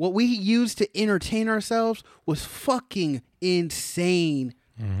what we used to entertain ourselves was fucking insane.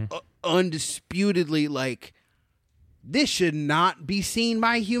 Undisputedly, like, this should not be seen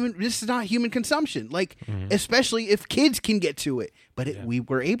by human. This is not human consumption. Like, especially if kids can get to it. But we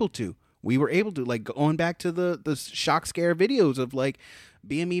were able to. We were able to, like, going back to the shock scare videos of, like,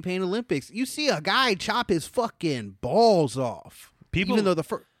 BME Pain Olympics. You see a guy chop his fucking balls off. Even though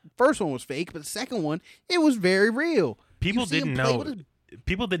the first one was fake, but the second one, it was very real. People didn't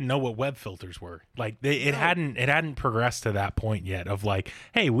know what web filters were. Like, it hadn't progressed to that point yet of, like,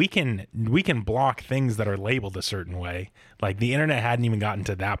 hey, we can block things that are labeled a certain way. Like, the internet hadn't even gotten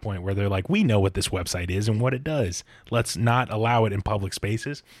to that point where they're like, we know what this website is and what it does. Let's not allow it in public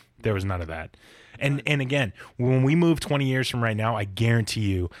spaces. There was none of that. And again, when we move 20 years from right now, I guarantee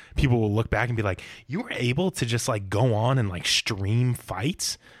you people will look back and be like, you were able to just, like, go on and, like, stream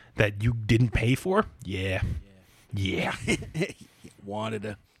fights that you didn't pay for? Yeah. Wanted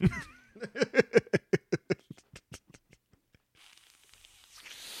to.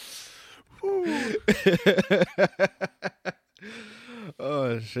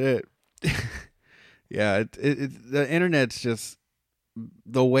 Oh shit. Yeah, the internet's just,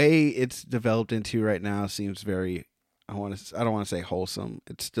 the way it's developed into right now seems very, I don't want to say wholesome.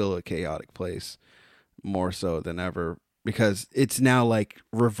 It's still a chaotic place, more so than ever, because it's now like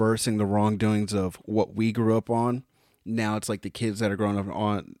reversing the wrongdoings of what we grew up on. Now it's like the kids that are growing up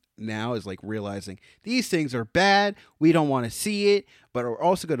on now is like realizing these things are bad. We don't want to see it, but we're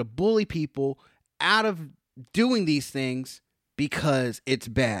also going to bully people out of doing these things because it's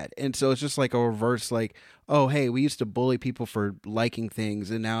bad. And so it's just like a reverse, like, oh, hey, we used to bully people for liking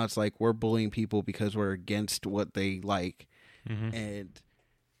things, and now it's like we're bullying people because we're against what they like. And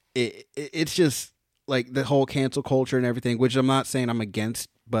it's just like the whole cancel culture and everything, which I'm not saying I'm against,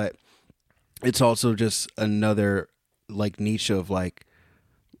 but it's also just another like niche of like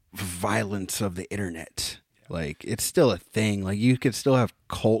violence of the internet. Like, it's still a thing. Like, you could still have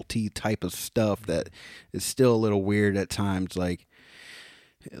culty type of stuff that is still a little weird at times. Like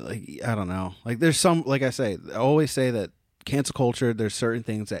I don't know. Like, there's some, like I say, I always say that cancel culture, there's certain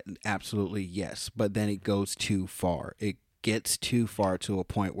things that absolutely yes, but then it goes too far. It gets too far to a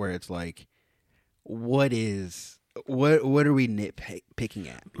point where it's like, what are we nitpicking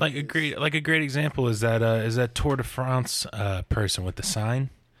at? Like a great example is that Tour de France person with the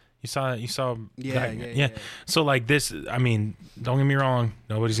sign. You saw yeah. So like this, I mean, don't get me wrong,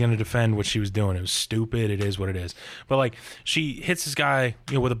 nobody's gonna defend what she was doing. It was stupid. It is what it is. But like, she hits this guy,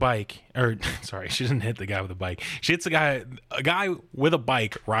 with a bike, or sorry, she doesn't hit the guy with a bike. She hits a guy with a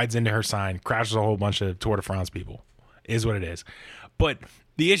bike, rides into her sign, crashes a whole bunch of Tour de France people. Is what it is. But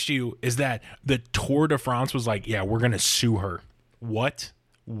the issue is that the Tour de France was like, yeah, we're gonna sue her. What?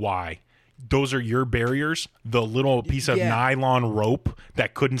 Why? Those are your barriers? The little piece of nylon rope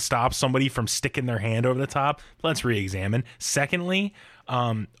that couldn't stop somebody from sticking their hand over the top? Let's re-examine. Secondly,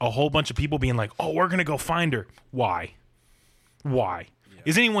 a whole bunch of people being like, oh, we're going to go find her. Why? Yeah.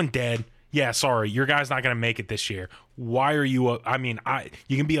 Is anyone dead? Yeah, sorry, your guy's not going to make it this year. Why are you...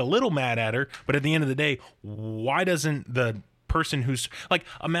 you can be a little mad at her, but at the end of the day, why doesn't the person who's... Like,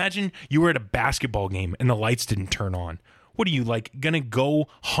 imagine you were at a basketball game and the lights didn't turn on. What are you, like, gonna go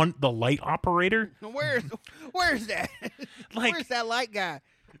hunt the light operator? Where's that? Like, where's that light guy?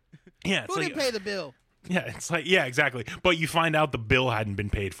 Yeah, who didn't pay the bill? Yeah, it's like, yeah, exactly. But you find out the bill hadn't been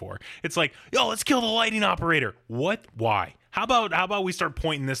paid for. It's like, yo, let's kill the lighting operator. What? Why? How about we start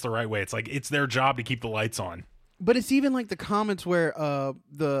pointing this the right way? It's like, it's their job to keep the lights on. But it's even like the comments where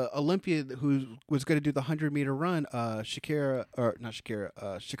the Olympian who was going to do the 100-meter run, Sha'Carri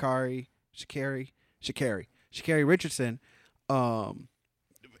Richardson,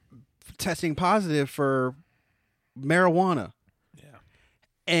 testing positive for marijuana. Yeah.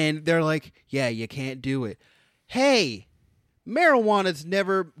 And they're like, yeah, you can't do it. Hey, marijuana's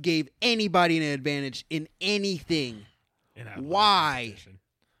never gave anybody an advantage in anything. Why?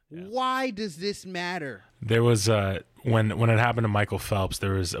 Yeah. Why does this matter? There was when it happened to Michael Phelps,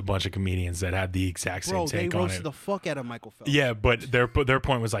 there was a bunch of comedians that had the exact same take on it. They roasted the fuck out of Michael Phelps. Yeah, but their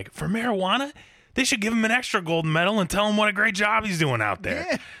point was like, for marijuana, they should give him an extra gold medal and tell him what a great job he's doing out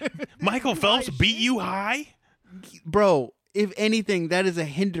there. Yeah. Michael Phelps beat you high? Bro, if anything, that is a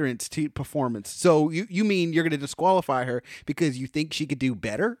hindrance to performance. So you mean you're going to disqualify her because you think she could do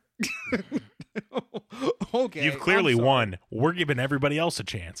better? Okay. You've clearly won. We're giving everybody else a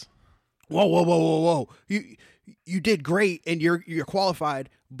chance. Whoa. You did great and you're qualified,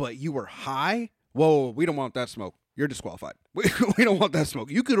 but you were high? Whoa, we don't want that smoke. You're disqualified. We don't want that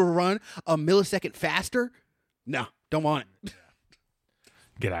smoke. You could have run a millisecond faster. No, don't want it.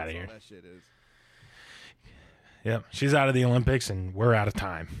 Get out of here. That shit is. Yep. She's out of the Olympics, and we're out of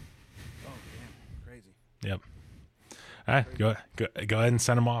time. Oh, damn. Crazy. Yep. All right. Go ahead and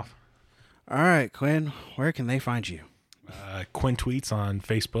send them off. All right, Quinn, where can they find you? Quinn Tweets on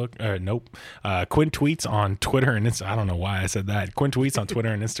Facebook. Nope. Quinn Tweets on Twitter and Instagram. I don't know why I said that. Quinn Tweets on Twitter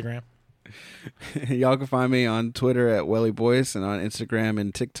and Instagram. Y'all can find me on Twitter at Welly Boyce and on Instagram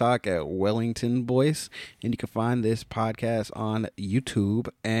and TikTok at Wellington Boyce. And you can find this podcast on YouTube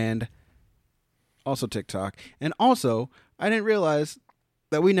and also TikTok. And also, I didn't realize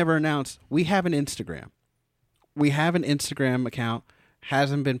that we never announced we have an Instagram. We have an Instagram account.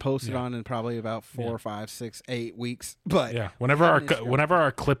 Hasn't been posted on in probably about 4, 5, 6, 8 weeks. But yeah, whenever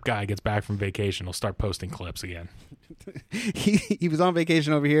our clip guy gets back from vacation, he'll start posting clips again. he was on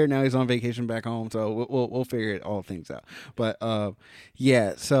vacation over here. Now he's on vacation back home. So we'll figure it all things out. But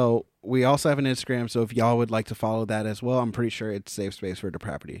yeah, so we also have an Instagram. So if y'all would like to follow that as well, I'm pretty sure it's Safe Space for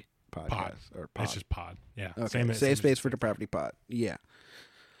Depravity podcast or pod. It's just pod. Yeah. Okay. Safe Space for Depravity pod. Yeah.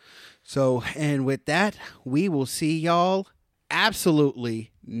 So and with that, we will see y'all absolutely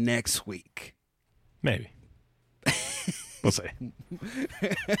next week. Maybe. We'll see.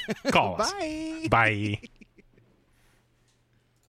 Call us. Bye. Bye.